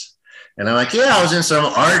else. And I'm like, yeah, I was in some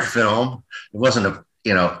art film. It wasn't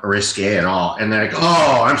risky at all. And they're like,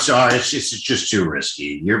 oh, I'm sorry. It's just too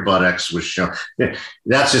risky. Your buttocks was shown.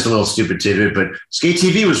 That's just a little stupid tidbit, but Skate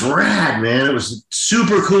TV was rad, man. It was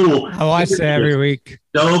super cool. I watch it every week.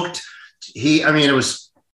 Stoked. He's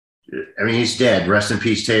dead. Rest in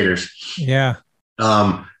peace, Taters. Yeah.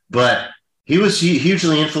 But he was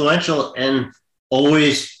hugely influential and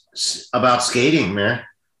always about skating, man.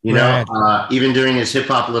 You know, even during his hip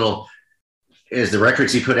hop the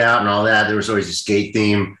records he put out and all that, there was always a skate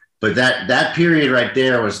theme. But that period right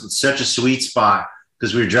there was such a sweet spot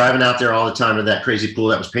because we were driving out there all the time to that crazy pool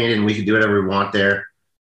that was painted, and we could do whatever we want there.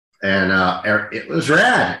 And it was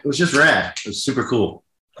rad. It was just rad. It was super cool.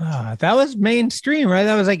 That was mainstream, right?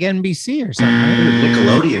 That was like NBC or something. Right? It was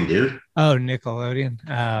Nickelodeon, dude. Oh, Nickelodeon.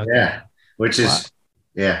 Okay. Yeah, which is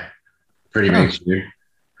pretty mainstream.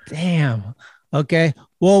 Damn. Okay.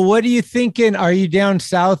 Well, what are you thinking? Are you down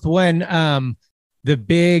south when the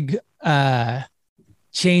big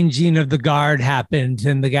changing of the guard happens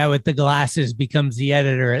and the guy with the glasses becomes the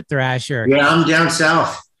editor at Thrasher? Yeah, I'm down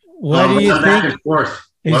south. What do you think? Back and forth.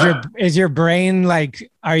 Is your brain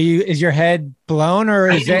like, is your head blown,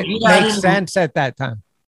 or does it make sense at that time?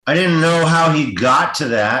 I didn't know how he got to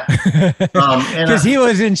that. Because he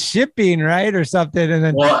was in shipping, right? Or something. And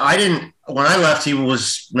then, when I left, he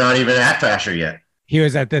was not even at Thrasher yet. He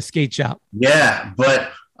was at the skate shop. Yeah,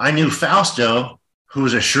 but I knew Fausto, who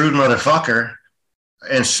was a shrewd motherfucker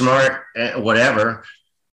and smart and whatever.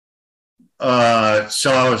 So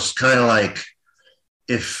I was kind of like,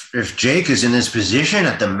 if Jake is in this position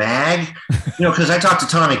at the mag, because I talked to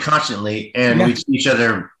Tommy constantly and we'd see each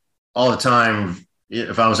other all the time.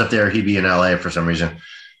 If I was up there, he'd be in LA for some reason.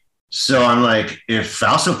 So I'm like, if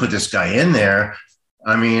Fausto put this guy in there,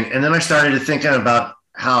 I mean, and then I started thinking about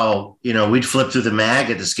how, we'd flip through the mag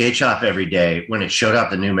at the skate shop every day when it showed up,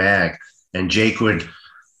 the new mag. And Jake would,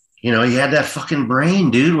 he had that fucking brain,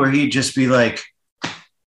 dude, where he'd just be like,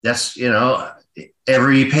 that's,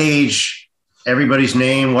 every page, everybody's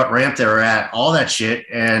name, what ramp they were at, all that shit.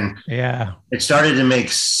 And it started to make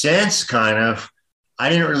sense, kind of. I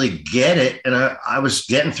didn't really get it. And I was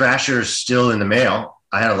getting Thrashers still in the mail.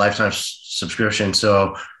 I had a lifetime subscription.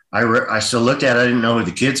 So I still looked at it. I didn't know who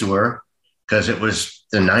the kids were because it was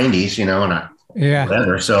the 90s, and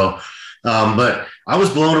whatever. So, but I was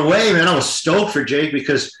blown away, man. I was stoked for Jake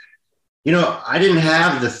because, I didn't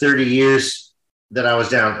have the 30 years that I was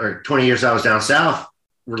down, or 20 years I was down south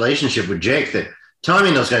relationship with Jake that Tommy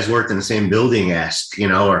and those guys worked in the same building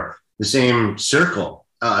or the same circle.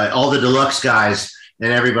 All the deluxe guys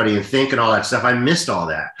and everybody in Think and all that stuff. I missed all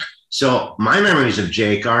that. So my memories of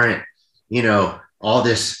Jake aren't, all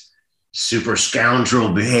this super scoundrel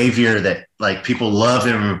behavior that like people love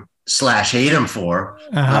him / hate him for.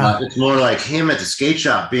 It's more like him at the skate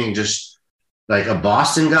shop being just like a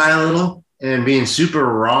Boston guy a little and being super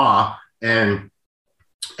raw and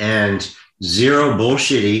zero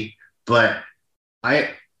bullshitty. But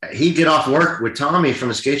he'd get off work with Tommy from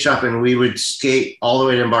the skate shop, and we would skate all the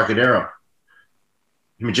way to Embarcadero.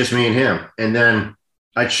 I mean, just me and him. And then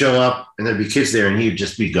I'd show up, and there'd be kids there, and he'd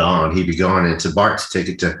just be gone. He'd be gone into Bart to take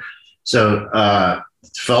it to. So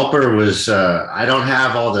Felper was. I don't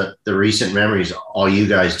have all the recent memories. All you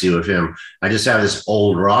guys do of him. I just have this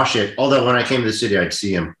old raw shit. Although when I came to the city, I'd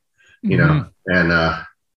see him. You know, and I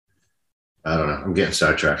don't know. I'm getting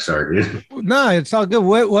sidetracked. Sorry, dude. No, it's all good.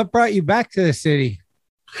 What brought you back to the city?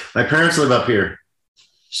 My parents live up here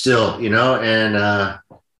still, you know, and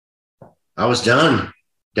I was done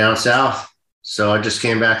down south. So I just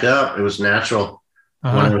came back up. It was natural.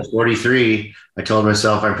 When I was 43, I told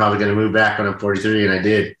myself I'm probably going to move back when I'm 43, and I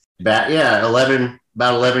did. About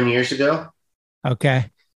 11 years ago. Okay.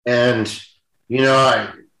 And, you know,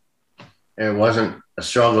 it wasn't a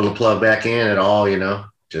struggle to plug back in at all, you know,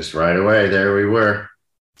 just right away. There we were.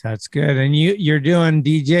 That's good. And you're doing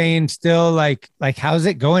DJing still, like how's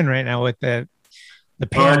it going right now with the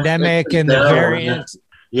pandemic and the variants?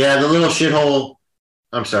 Yeah, the little shithole.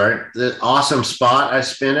 I'm sorry, the awesome spot I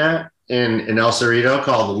spin at in El Cerrito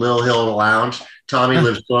called the Lil Hill Lounge. Tommy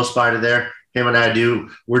lives close by to there. Him and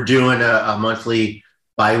we're doing a monthly,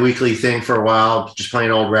 bi-weekly thing for a while, just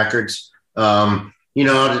playing old records. You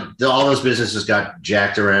know, all those businesses got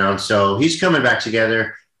jacked around. So he's coming back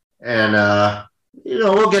together, and you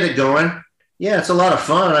know, we'll get it going. Yeah, it's a lot of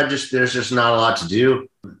fun. There's just not a lot to do.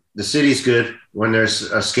 The city's good when there's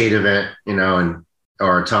a skate event, you know,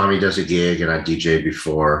 or Tommy does a gig, and I DJ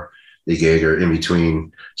before the gig or in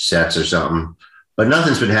between sets or something. But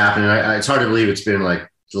nothing's been happening. It's hard to believe it's been like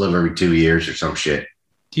a little every 2 years or some shit.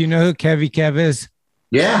 Do you know who Kevy Kev is?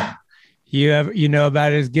 Yeah. You know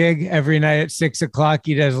about his gig? Every night at 6 o'clock,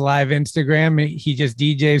 he does live Instagram. He just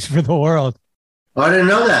DJs for the world. Oh, I didn't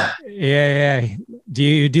know that. Yeah. Do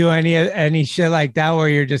you do any shit like that where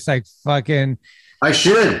you're just like fucking? I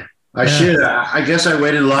should. I guess I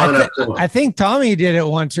waited long enough. I think Tommy did it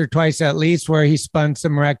once or twice at least, where he spun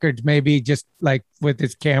some records, maybe just like with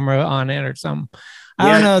his camera on it or something.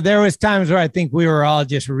 I don't know. There was times where I think we were all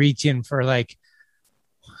just reaching for like,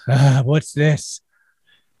 what's this?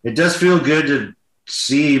 It does feel good to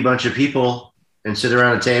see a bunch of people and sit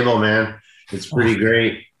around a table, man. It's pretty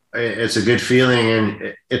great. It's a good feeling,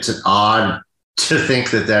 and it's an odd to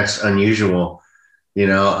think that that's unusual. You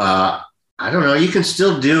know, I don't know. You can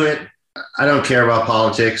still do it. I don't care about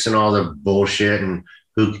politics and all the bullshit, and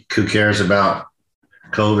who cares about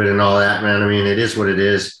COVID and all that, man. I mean, it is what it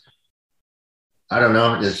is. I don't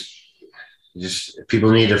know. It's just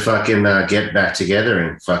people need to fucking get back together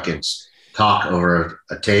and fucking talk over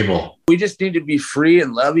a table. We just need to be free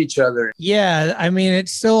and love each other. Yeah. I mean,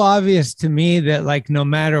 it's so obvious to me that like, no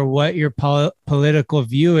matter what your political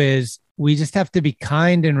view is, we just have to be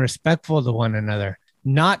kind and respectful to one another,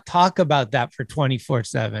 not talk about that for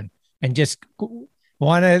 24/7 and just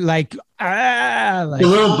want to like a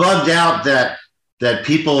little bugged out that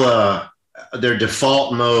people, their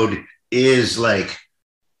default mode is like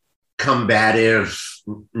combative,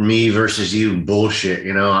 me versus you bullshit.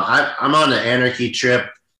 You know, I'm on the anarchy trip.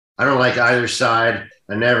 I don't like either side.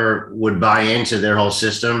 I never would buy into their whole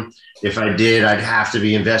system. If I did, I'd have to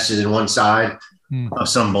be invested in one side of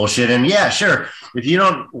some bullshit. And yeah, sure. If you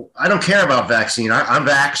I don't care about vaccine. I'm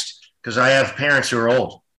vaxxed because I have parents who are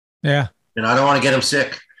old. Yeah. And I don't want to get them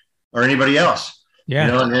sick or anybody else. Yeah.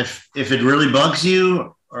 You know, and if it really bugs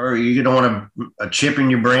you or you don't want a chip in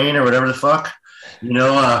your brain or whatever the fuck, you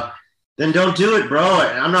know, then don't do it, bro.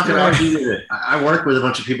 I'm not going to argue with it. I work with a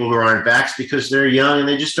bunch of people who aren't vaxxed because they're young and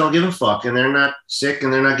they just don't give a fuck and they're not sick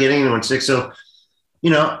and they're not getting anyone sick. So,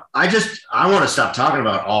 you know, I want to stop talking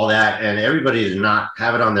about all that and everybody to not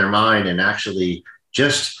have it on their mind and actually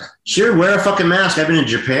just wear a fucking mask. I've been in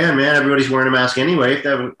Japan, man. Everybody's wearing a mask anyway. If they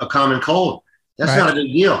have a common cold, that's not a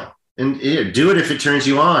big deal. And do it if it turns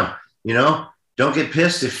you on, you know, don't get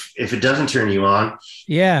pissed if it doesn't turn you on.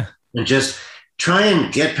 Yeah. And just try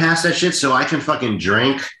and get past that shit so I can fucking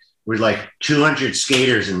drink with like 200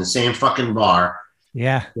 skaters in the same fucking bar.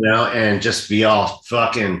 Yeah. You know, and just be all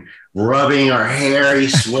fucking rubbing our hairy,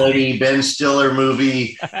 sweaty Ben Stiller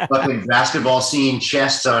movie, fucking basketball scene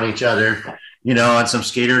chests on each other, you know, on some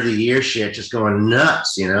Skater of the Year shit, just going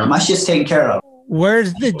nuts, you know. My shit's taken care of.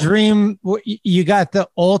 Where's the dream? You got the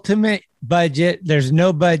ultimate budget. There's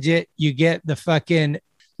no budget. You get the fucking,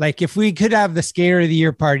 like, if we could have the Skater of the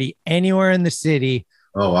Year party anywhere in the city.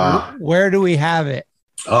 Oh, wow. Where do we have it?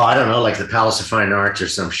 Oh, I don't know, like the Palace of Fine Arts or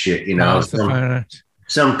some shit, you know,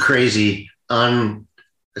 some crazy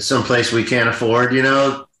some place we can't afford, you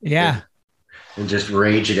know. Yeah. and just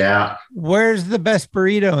rage it out. Where's the best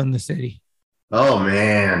burrito in the city? Oh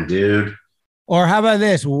man, dude. Or how about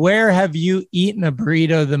this? Where have you eaten a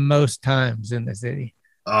burrito the most times in the city?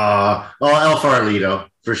 El Farolito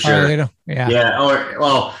for sure. Farolito? Yeah. Yeah. Or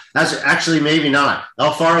well, that's actually maybe not.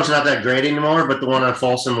 El Faro's not that great anymore, but the one on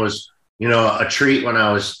Folsom was, a treat when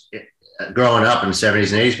I was growing up in the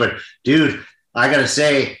 70s and 80s. But dude, I gotta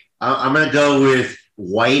say, I'm gonna go with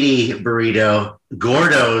Whitey Burrito,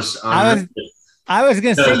 Gordo's. I was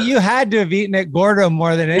gonna say you had to have eaten at Gordo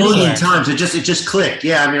more than anywhere. A million times. It just clicked.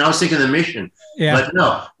 Yeah, I mean, I was thinking the Mission. Yeah. But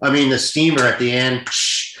no, I mean the steamer at the end,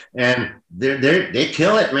 and they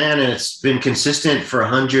kill it, man. And it's been consistent for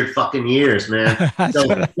 100 fucking years, man.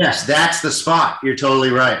 So yes, that's the spot. You're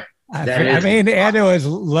totally right. I mean, and it was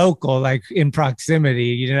local, like in proximity.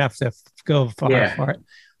 You didn't have to go far for it.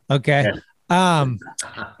 Okay. Yeah.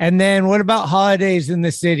 And then what about holidays in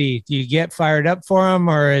the city? Do you get fired up for them,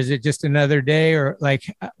 or is it just another day? Or like,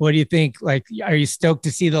 what do you think? Like, are you stoked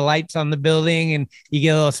to see the lights on the building and you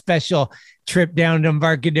get a little special trip down to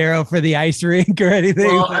Embarcadero for the ice rink or anything?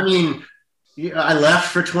 Well, I mean, I left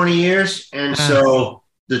for 20 years. And so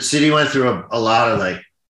the city went through a lot of like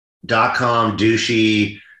 .com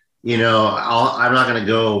douchey, I'm not going to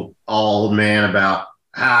go all old man about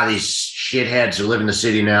these shitheads who live in the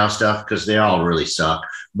city now stuff, because they all really suck.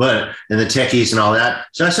 But and the techies and all that.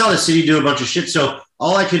 So I saw the city do a bunch of shit. So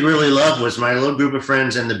all I could really love was my little group of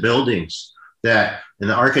friends and the buildings and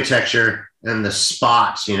the architecture and the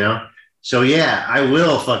spots, So yeah, I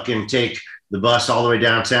will fucking take the bus all the way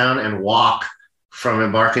downtown and walk from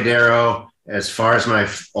Embarcadero as far as my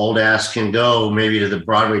old ass can go, maybe to the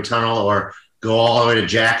Broadway Tunnel, or go all the way to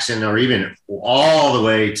Jackson, or even all the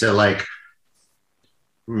way to like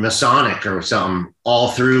Masonic or something,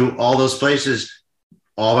 all through all those places,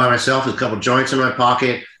 all by myself with a couple joints in my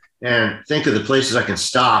pocket, and think of the places I can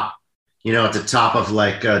stop, at the top of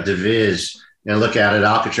like DeViz, and look at it,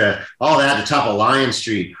 Alcatraz, all that at the top of Lion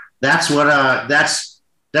Street. That's what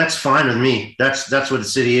that's fine with me. That's what the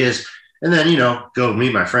city is. And then, go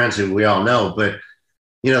meet my friends who we all know. But,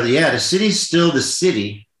 the city's still the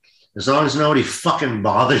city as long as nobody fucking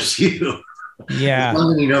bothers you. Yeah. As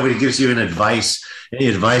long as nobody gives you any advice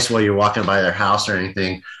while you're walking by their house or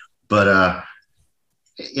anything. But, I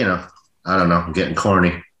don't know. I'm getting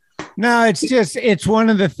corny. No, it's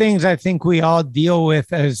one of the things I think we all deal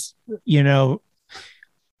with as,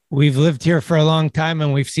 we've lived here for a long time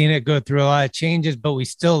and we've seen it go through a lot of changes, but we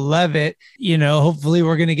still love it. Hopefully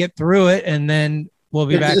we're going to get through it and then we'll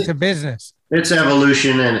be back to business. It's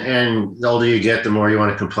evolution, and the older you get, the more you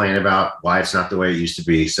want to complain about why it's not the way it used to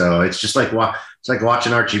be. So it's just like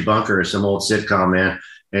watching Archie Bunker or some old sitcom, man.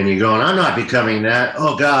 And you're going, I'm not becoming that.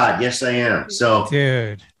 Oh God, yes I am. So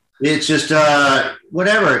dude, it's just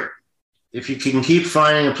whatever. If you can keep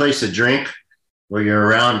finding a place to drink where you're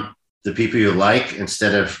around the people you like,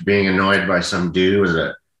 instead of being annoyed by some dude with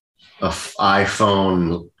a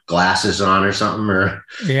iPhone glasses on or something,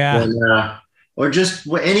 or just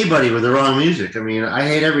anybody with the wrong music. I mean, I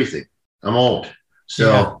hate everything. I'm old.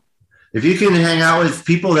 So if you can hang out with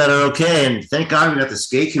people that are okay, and thank God we got the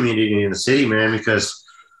skate community in the city, man, because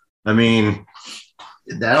I mean,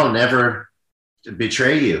 that'll never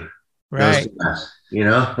betray you. Right.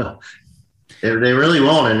 They really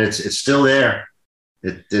won't. And it's still there.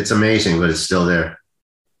 It's amazing, but it's still there.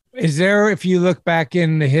 Is there, if you look back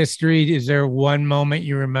in the history, is there one moment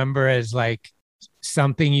you remember as like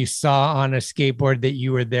something you saw on a skateboard that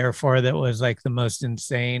you were there for that was like the most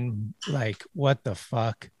insane? Like, what the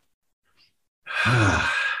fuck?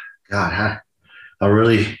 God,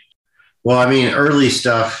 early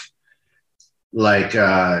stuff like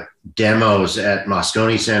demos at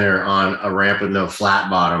Moscone Center on a ramp with no flat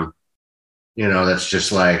bottom. That's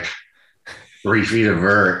just like 3 feet of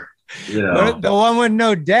vert. The one with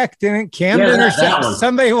no deck, didn't Camden or something?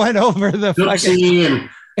 Somebody went over the fucking and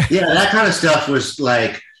that kind of stuff was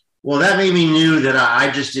like, well, that made me knew that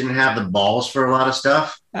I just didn't have the balls for a lot of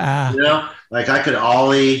stuff. Like I could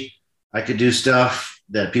ollie, I could do stuff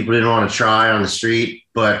that people didn't want to try on the street,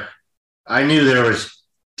 but I knew there was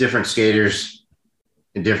different skaters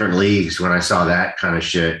in different leagues when I saw that kind of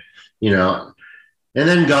shit, And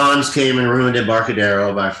then Gons came and ruined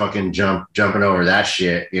Embarcadero by fucking jumping over that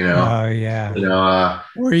shit, Oh yeah.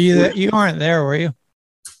 Were you you weren't there, were you?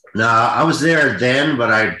 No, I was there then,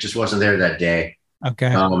 but I just wasn't there that day.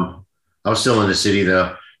 Okay. I was still in the city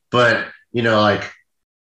though, but like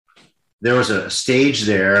there was a stage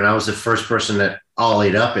there, and I was the first person that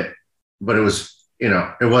ollied up it, but it was,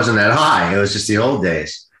 it wasn't that high. It was just the old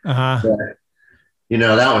days. Uh-huh. But,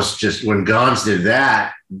 that was just when Gons did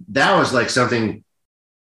that. That was like something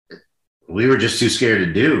we were just too scared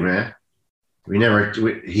to do, man.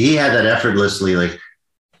 he had that effortlessly, like,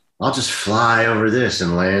 I'll just fly over this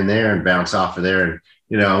and land there and bounce off of there. And,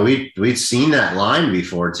 you know, we'd seen that line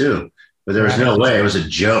before too, but there was no way. It was a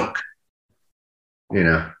joke, you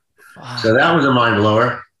know? Wow. So that was a mind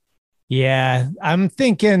blower. Yeah. I'm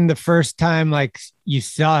thinking the first time, like, you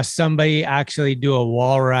saw somebody actually do a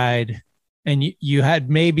wall ride and you had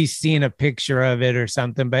maybe seen a picture of it or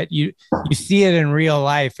something, but you see it in real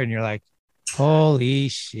life and you're like, holy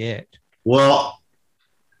shit. Well,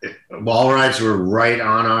 wall rides were right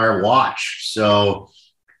on our watch. So,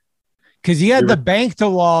 because you had the bank to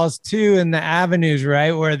walls too in the avenues,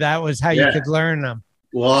 right? Where that was how you could learn them.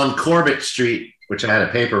 Well, on Corbett Street, which I had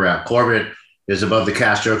a paper route, Corbett is above the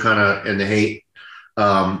Castro, kind of in the Haight.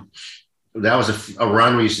 That was a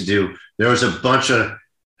run we used to do. There was a bunch of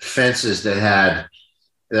fences that had,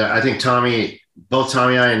 I think both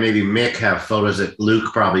Tommy and I and maybe Mick have photos that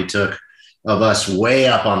Luke probably took of us way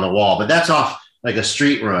up on the wall, but that's off like a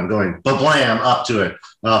street run going ba-blam up to it.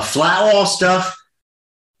 Flat wall stuff,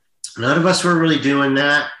 none of us were really doing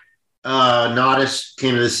that. Nodis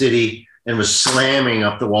came to the city and was slamming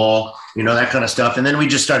up the wall, you know, that kind of stuff. And then we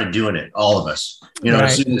just started doing it, all of us, you know,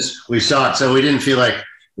 as soon as we saw it. So we didn't feel like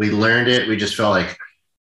we learned it. We just felt like,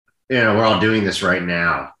 you know, we're all doing this right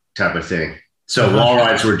now type of thing. So wall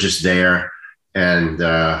rides were just there. And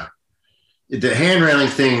the hand railing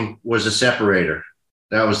thing was a separator.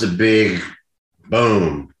 That was the big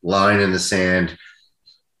boom line in the sand,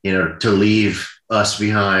 you know, to leave us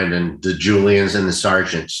behind and the Julians and the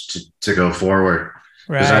sergeants to go forward.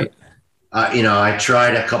 Right. You know, I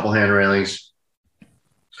tried a couple hand railings,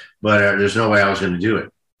 but there's no way I was going to do it.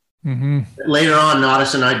 Mm-hmm. Later on,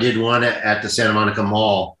 Nodis and I did one at the Santa Monica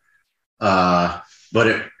Mall, but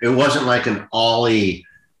it wasn't like an ollie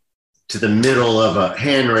to the middle of a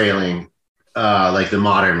hand railing like the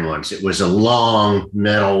modern ones. It was a long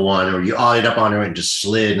metal one where you ollied up on it and just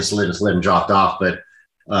slid and slid and slid and dropped off. But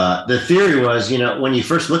the theory was, you know, when you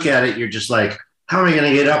first look at it, you're just like, how am I going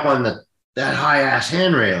to get up on that high ass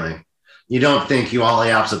hand railing? You don't think you ollie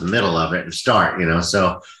out to the middle of it and start, you know?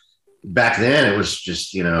 So back then it was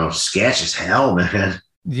just, you know, sketch as hell, man.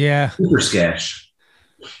 Yeah. Super sketch.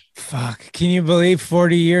 Fuck. Can you believe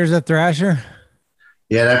 40 years of Thrasher?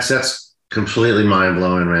 Yeah, that's completely mind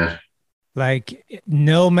blowing, man. Like,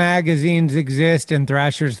 no magazines exist and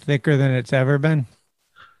Thrasher's thicker than it's ever been.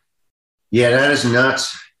 Yeah, that is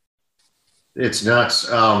nuts. It's nuts.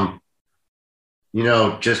 You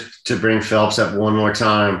know, just to bring Phelps up one more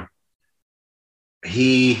time,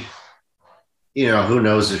 he, you know, who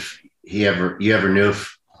knows if you ever knew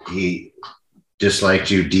if he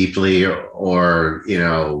disliked you deeply or, you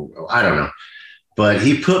know, I don't know. But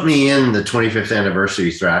he put me in the 25th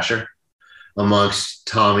anniversary Thrasher amongst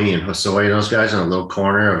Tommy and Hosoi and those guys in a little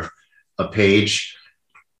corner of a page.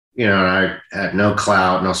 You know, I had no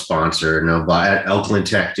clout, no sponsor, at Oakland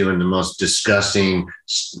Tech doing the most disgusting,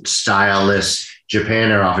 styleless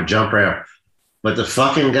Japaner off a jump ramp. But the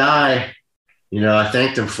fucking guy, you know, I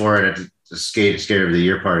thanked him for it at the Skater of the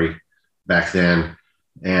Year party back then.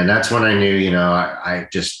 And that's when I knew, you know, I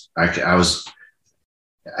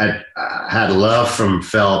had love from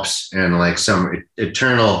Phelps and like some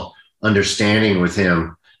eternal understanding with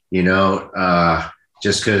him, you know,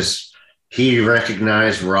 just because he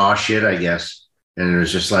recognized raw shit, I guess. And it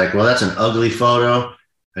was just like, well, that's an ugly photo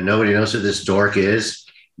and nobody knows who this dork is,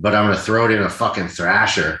 but I'm going to throw it in a fucking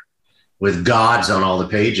Thrasher with gods on all the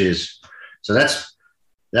pages. So that's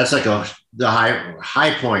like the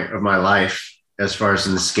high point of my life as far as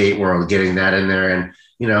in the skate world, getting that in there. And,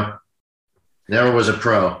 you know, never was a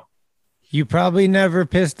pro. You probably never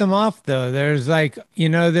pissed him off though. There's like, you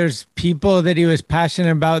know, there's people that he was passionate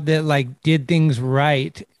about that like did things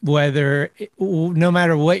right, no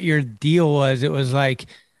matter what your deal was, it was like,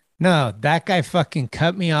 no, that guy fucking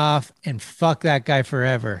cut me off and fuck that guy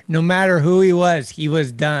forever. No matter who he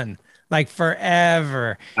was done. Like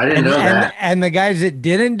forever. I didn't know that. And the guys that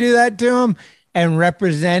didn't do that to him and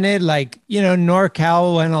represented, like, you know,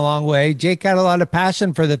 NorCal went a long way. Jake had a lot of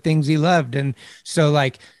passion for the things he loved. And so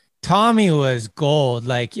like Tommy was gold.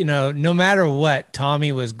 Like, you know, no matter what,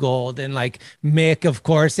 Tommy was gold. And like Mick, of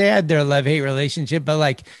course, they had their love-hate relationship, but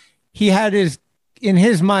like he had in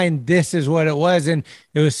his mind, this is what it was. And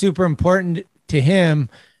it was super important to him,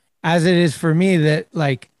 as it is for me, that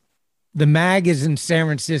like, the mag is in San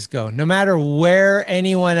Francisco. No matter where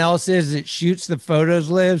anyone else is that shoots the photos,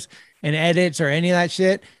 lives and edits or any of that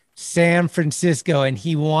shit, San Francisco. And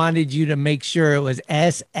he wanted you to make sure it was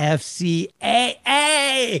SFCAA.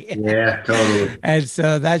 Yeah, totally. And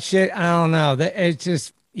so that shit, I don't know. It's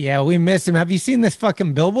just, yeah, we miss him. Have you seen this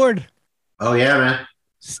fucking billboard? Oh, yeah, man.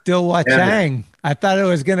 Still Wachang. I thought it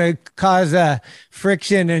was going to cause a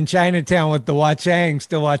friction in Chinatown with the Wachang.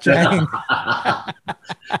 Still Wachang.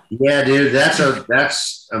 Yeah, dude,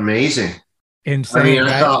 that's amazing. Insane. I mean,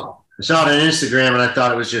 right? I saw it on Instagram, and I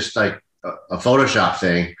thought it was just like a Photoshop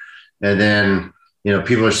thing. And then,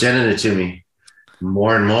 people are sending it to me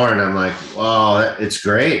more and more, and I'm like, wow, it's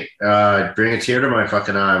great. Bring a tear to my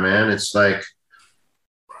fucking eye, man. It's like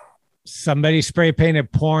somebody spray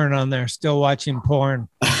painted porn on there. Still watching porn.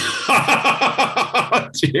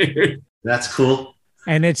 Dude, that's cool.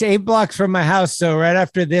 And it's 8 blocks from my house. So right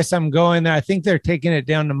after this, I'm going there. I think they're taking it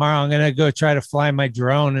down tomorrow. I'm going to go try to fly my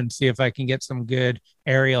drone and see if I can get some good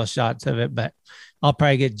aerial shots of it. But I'll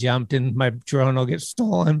probably get jumped and my drone will get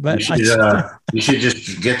stolen. But you should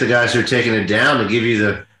just get the guys who are taking it down to give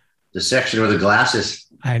you the section with the glasses.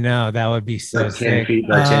 I know that would be so like 10 sick. feet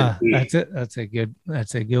by 10 feet.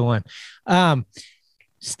 That's a good one.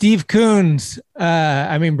 Steve Coons,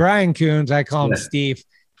 Brian Coons, I call him Steve.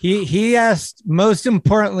 He asked, most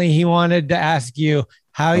importantly, he wanted to ask you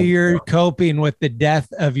how you're coping with the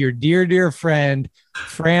death of your dear friend,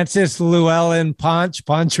 Francis Llewellyn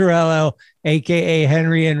Poncherello, a.k.a.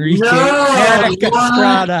 Henry Enrique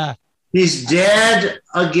Estrada. He's dead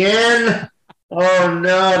again? Oh,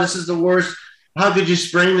 no, this is the worst. How could you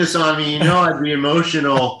spring this on me? I'd be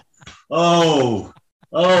emotional. Oh,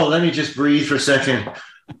 let me just breathe for a second.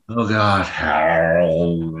 Oh, God.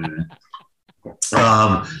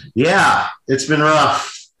 Yeah, it's been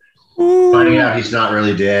rough. Finding out he's not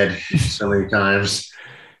really dead so many times.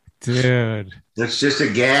 Dude. It's just a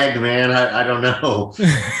gag, man. I don't know.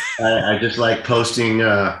 I just like posting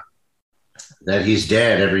that he's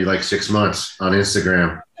dead every 6 months on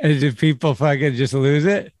Instagram. And do people fucking just lose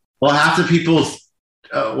it? Well, half the people,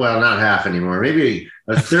 not half anymore. Maybe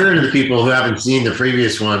a third of the people who haven't seen the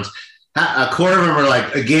previous ones, a quarter of them are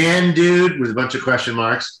like, again, dude, with a bunch of question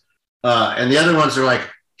marks. And the other ones are like,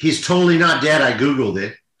 he's totally not dead. I Googled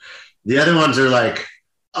it. The other ones are like,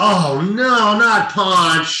 oh, no, not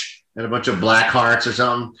Ponch. And a bunch of black hearts or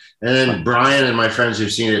something. And then Brian and my friends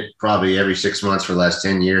who've seen it probably every 6 months for the last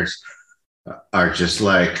 10 years are just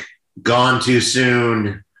like, gone too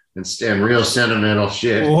soon and real sentimental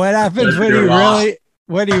shit. What happens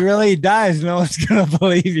when he really dies? No one's going to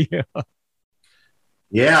believe you.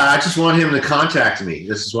 Yeah, I just want him to contact me.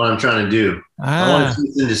 This is what I'm trying to do. I want to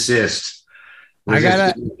cease and desist. I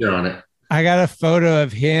got a photo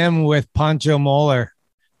of him with Pancho Moller.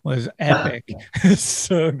 Was epic.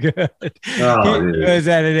 So good. Oh, he was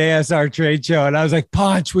at an ASR trade show, and I was like,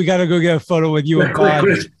 Ponch, we got to go get a photo with you and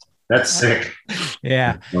Ponch. That's sick.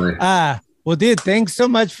 Yeah. Well, dude, thanks so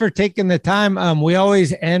much for taking the time. We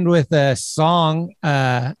always end with a song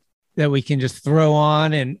that we can just throw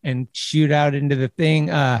on and shoot out into the thing.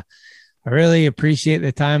 I really appreciate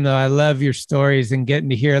the time, though. I love your stories and getting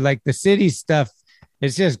to hear the city stuff.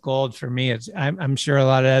 It's just gold for me. I'm sure a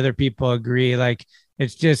lot of other people agree.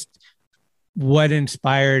 It's just what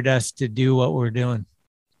inspired us to do what we're doing.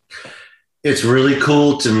 It's really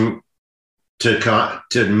cool to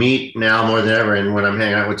meet now more than ever. And when I'm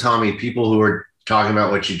hanging out with Tommy, people who are talking about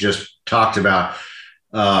what you just talked about,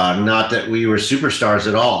 not that we were superstars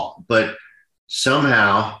at all, but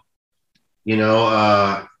somehow you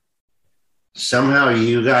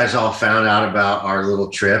guys all found out about our little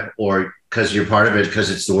trip, or because you're part of it, because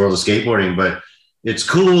it's the world of skateboarding. But it's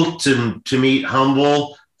cool to meet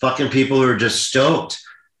humble fucking people who are just stoked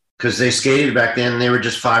because they skated back then and they were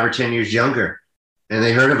just 5 or 10 years younger. And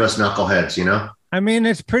they heard of us knuckleheads,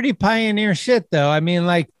 It's pretty pioneer shit, though.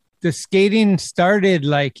 The skating started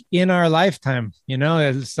in our lifetime,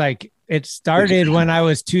 It's it started when I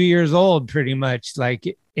was 2 years old, pretty much.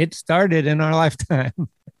 It started in our lifetime.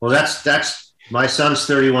 Well, that's my son's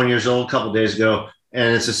 31 years old a couple of days ago,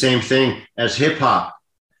 and it's the same thing as hip hop.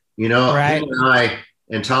 Right. Him and I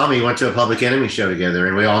and Tommy went to a Public Enemy show together,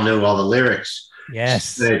 and we all knew all the lyrics.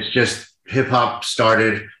 Yes, it's just hip hop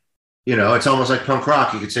started. It's almost like punk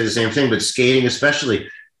rock. You could say the same thing, but skating especially.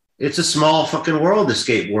 It's a small fucking world, the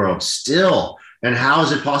skate world, still. And how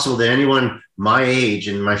is it possible that anyone my age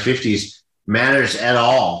in my 50s matters at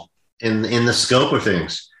all in the scope of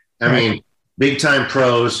things? I mean, big time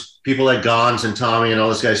pros, people like Gons and Tommy and all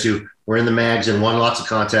those guys who were in the mags and won lots of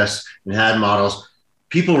contests and had models.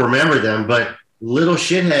 People remember them, but little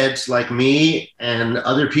shitheads like me and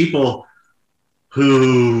other people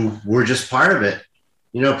who were just part of it,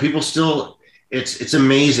 people still, it's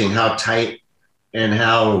amazing how tight and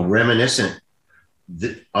how reminiscent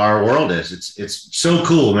our world is. It's so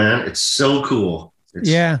cool, man. It's so cool.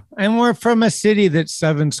 Yeah. And we're from a city that's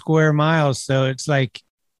 7 square miles. So it's it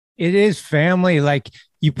is family.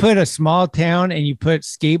 You put a small town and you put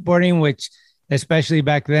skateboarding, which especially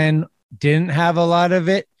back then, didn't have a lot of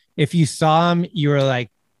it. If you saw them, you were like,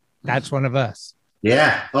 that's one of us.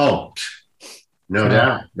 Yeah. Oh, no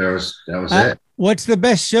doubt. That was it. What's the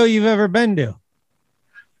best show you've ever been to?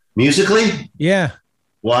 Musically? Yeah.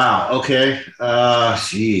 Wow. Okay.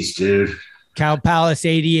 Jeez, dude. Cow Palace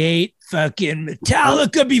 88, fucking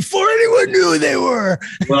Metallica before anyone knew they were.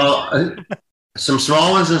 Well, some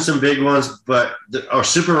small ones and some big ones, but our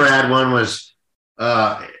super rad one was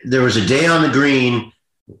there was a Day on the Green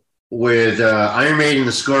with Iron Maiden,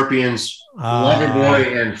 the Scorpions,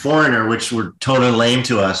 Loverboy, and Foreigner, which were totally lame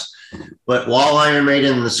to us. But while Iron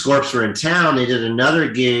Maiden and the Scorps were in town, they did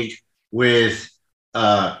another gig with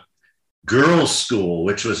Girls School,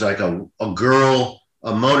 which was like a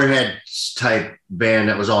Motorhead type band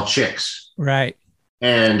that was all chicks. Right.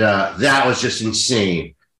 And that was just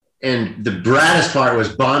insane. And the braddest part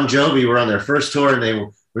was Bon Jovi were on their first tour, and they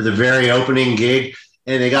were the very opening gig.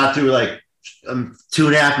 And they got through like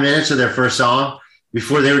 2.5 minutes of their first song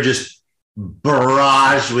before they were just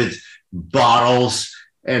barraged with bottles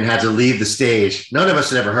and had to leave the stage. None of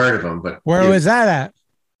us had ever heard of them. But where was that at?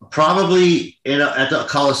 Probably at the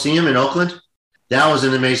Coliseum in Oakland. That was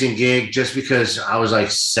an amazing gig just because I was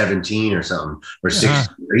like 17 or something, or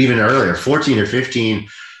 16, or even earlier, 14 or 15.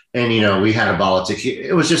 And, we had a bottle of tequila.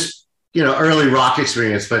 It was just, early rock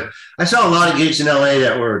experience. But I saw a lot of gigs in LA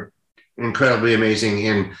that were incredibly amazing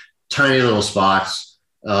in tiny little spots.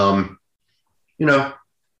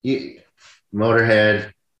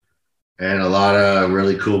 Motorhead and a lot of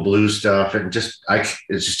really cool blues stuff. And it's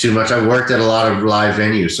just too much. I worked at a lot of live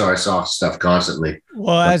venues, so I saw stuff constantly.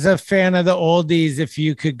 Well, as a fan of the oldies, if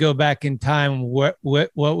you could go back in time, what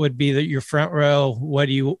would be your front row?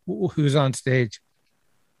 Who's on stage?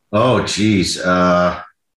 Oh, geez.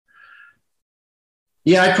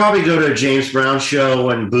 Yeah, I'd probably go to a James Brown show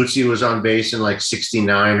when Bootsy was on bass in like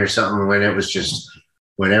 69 or something, when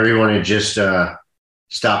everyone had just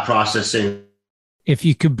stopped processing. If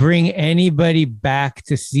you could bring anybody back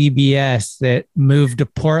to CBS that moved to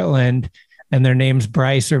Portland and their name's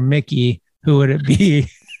Bryce or Mickey, who would it be?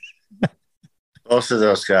 Both of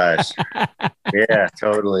those guys. Yeah,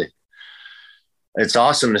 totally. It's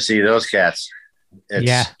awesome to see those cats.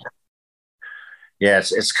 It's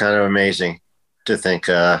kind of amazing to think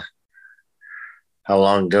how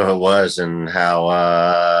long ago it was and how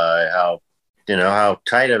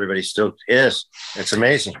tight everybody still is. It's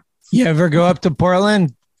amazing. You ever go up to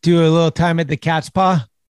Portland, do a little time at the Cat's Paw?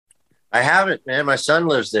 I haven't, man. My son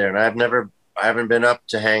lives there, and I haven't been up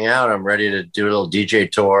to hang out. I'm ready to do a little DJ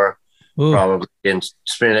tour, probably and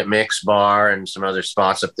spin at Mix Bar and some other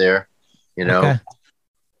spots up there.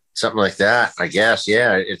 Something like that, I guess.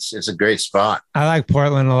 Yeah, it's a great spot. I like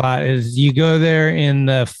Portland a lot. You go there in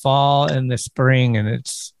the fall and the spring, and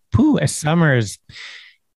it's summer is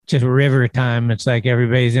just river time. It's like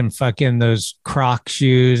everybody's in fucking those Croc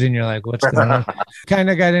shoes, and you're like, what's going on? Kind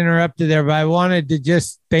of got interrupted there, but I wanted to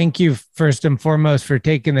just thank you first and foremost for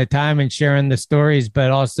taking the time and sharing the stories,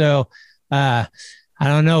 but also, I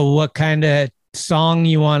don't know what kind of song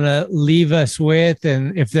you want to leave us with,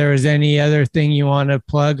 and if there was any other thing you want to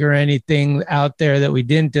plug or anything out there that we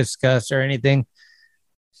didn't discuss or anything.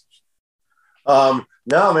 No,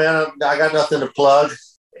 man, I got nothing to plug.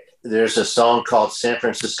 There's a song called San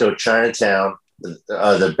Francisco Chinatown.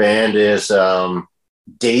 The band is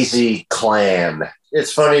Daisy Clan.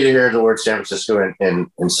 It's funny to hear the word San Francisco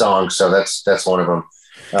in songs, so that's one of them.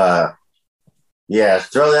 Yeah,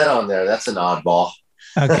 throw that on there. That's an oddball.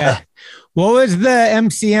 Okay. What was the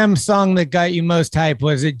MCM song that got you most hype?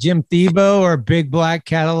 Was it Jim Thiebaud or Big Black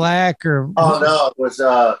Cadillac? Or Oh, no, it was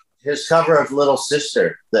his cover of Little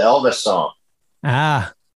Sister, the Elvis song.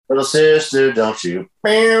 Little sister, don't you?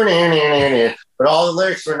 But all the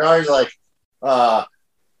lyrics were always like,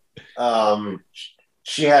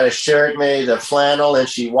 she had a shirt made of flannel and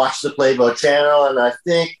she watched the Playboy Channel, and I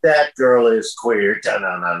think that girl is queer.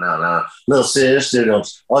 No. Little sister, don't.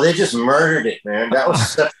 Oh, they just murdered it, man. That was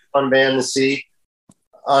such a fun band to see.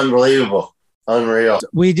 Unbelievable. Unreal.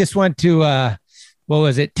 We just went to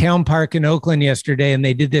Town Park in Oakland yesterday, and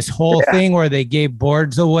they did this whole thing where they gave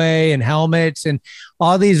boards away and helmets, and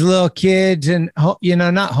all these little kids and,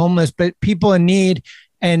 not homeless, but people in need.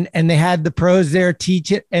 And they had the pros there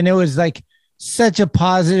teach it. And it was like such a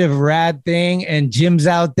positive, rad thing. And Jim's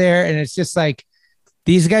out there, and it's just like,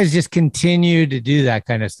 these guys just continue to do that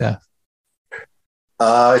kind of stuff.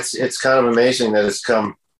 It's kind of amazing that it's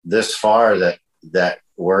come this far, that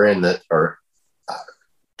we're in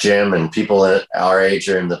Jim and people at our age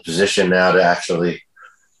are in the position now to actually,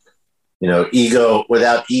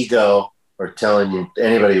 without ego or telling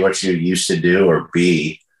anybody what you used to do or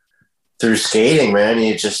be, through skating, man,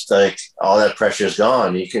 you just like all that pressure is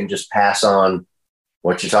gone. You can just pass on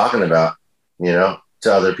what you're talking about, to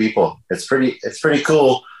other people. It's pretty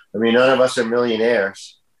cool. I mean, none of us are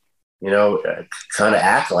millionaires, kind of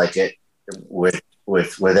act like it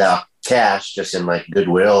without cash, just in like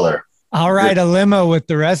goodwill or. I'll ride a limo with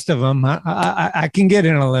the rest of them. I can get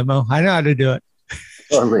in a limo. I know how to do it.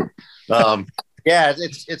 Totally. Yeah,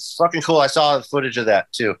 it's fucking cool. I saw the footage of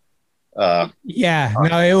that too. Yeah,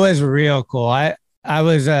 no, it was real cool. I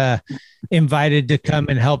was invited to come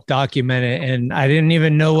and help document it, and I didn't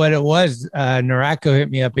even know what it was. Narako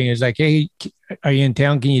hit me up and he was like, "Hey, are you in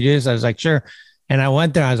town? Can you do this?" I was like, "Sure." And I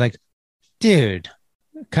went there. I was like, "Dude,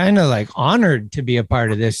 kind of like honored to be a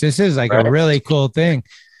part of this. This is like a really cool thing."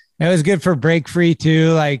 It was good for Break Free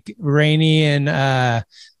too. Like Rainey and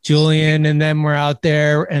Julian and them were out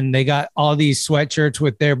there, and they got all these sweatshirts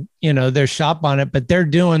with their shop on it, but they're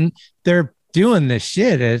doing this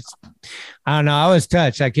shit. I don't know. I was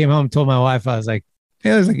touched. I came home and told my wife, I was like,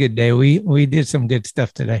 it was a good day. We did some good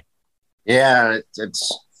stuff today. Yeah,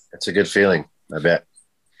 it's a good feeling, I bet.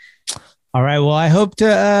 All right. Well, I hope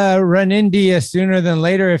to run into you sooner than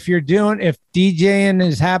later. If DJing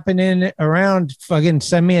is happening around, fucking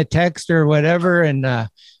send me a text or whatever and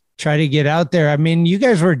try to get out there. I mean, you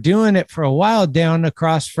guys were doing it for a while down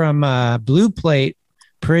across from Blue Plate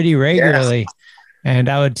pretty regularly. Yeah. And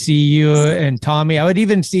I would see you and Tommy. I would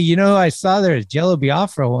even see, I saw there was Jello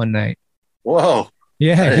Biafra one night. Whoa.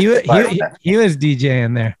 Yeah. He was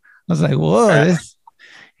DJing there. I was like, whoa,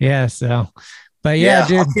 so. But yeah,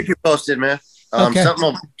 dude. I'll keep you posted, man. Okay.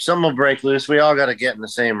 Something will break loose. We all got to get in the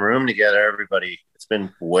same room together, everybody. It's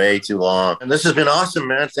been way too long. And this has been awesome,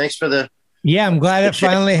 man. Thanks for the... Yeah, I'm glad it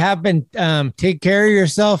finally happened. Take care of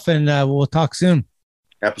yourself, and we'll talk soon.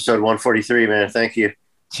 Episode 143, man. Thank you.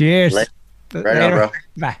 Cheers. Right on, bro.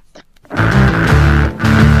 Bye.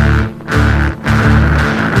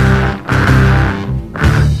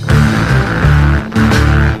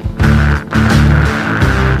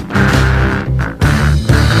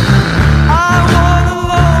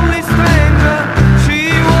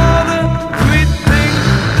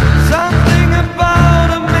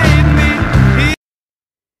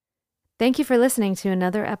 Thank you for listening to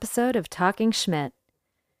another episode of Talking Schmidt.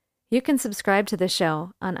 You can subscribe to the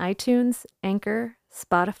show on iTunes, Anchor,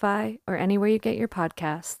 Spotify, or anywhere you get your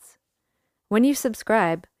podcasts. When you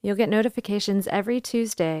subscribe, you'll get notifications every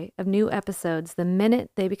Tuesday of new episodes the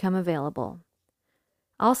minute they become available.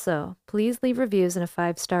 Also, please leave reviews and a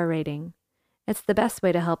 5-star rating. It's the best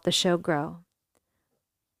way to help the show grow.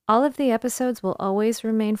 All of the episodes will always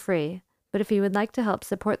remain free, but if you would like to help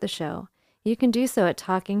support the show, you can do so at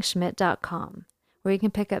TalkingSchmidt.com, where you can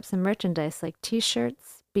pick up some merchandise like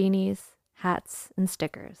t-shirts, beanies, hats, and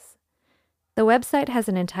stickers. The website has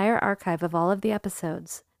an entire archive of all of the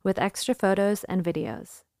episodes, with extra photos and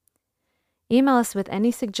videos. Email us with any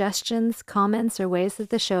suggestions, comments, or ways that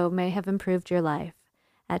the show may have improved your life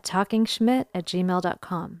at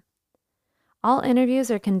TalkingSchmidt@gmail.com. All interviews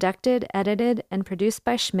are conducted, edited, and produced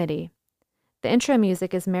by Schmitty. The intro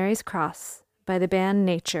music is Mary's Cross by the band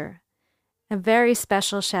Nature. A very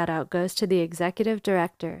special shout-out goes to the executive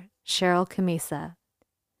director, Cheryl Camisa.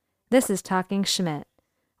 This is Talking Schmidt,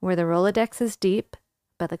 where the Rolodex is deep,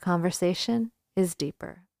 but the conversation is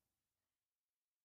deeper.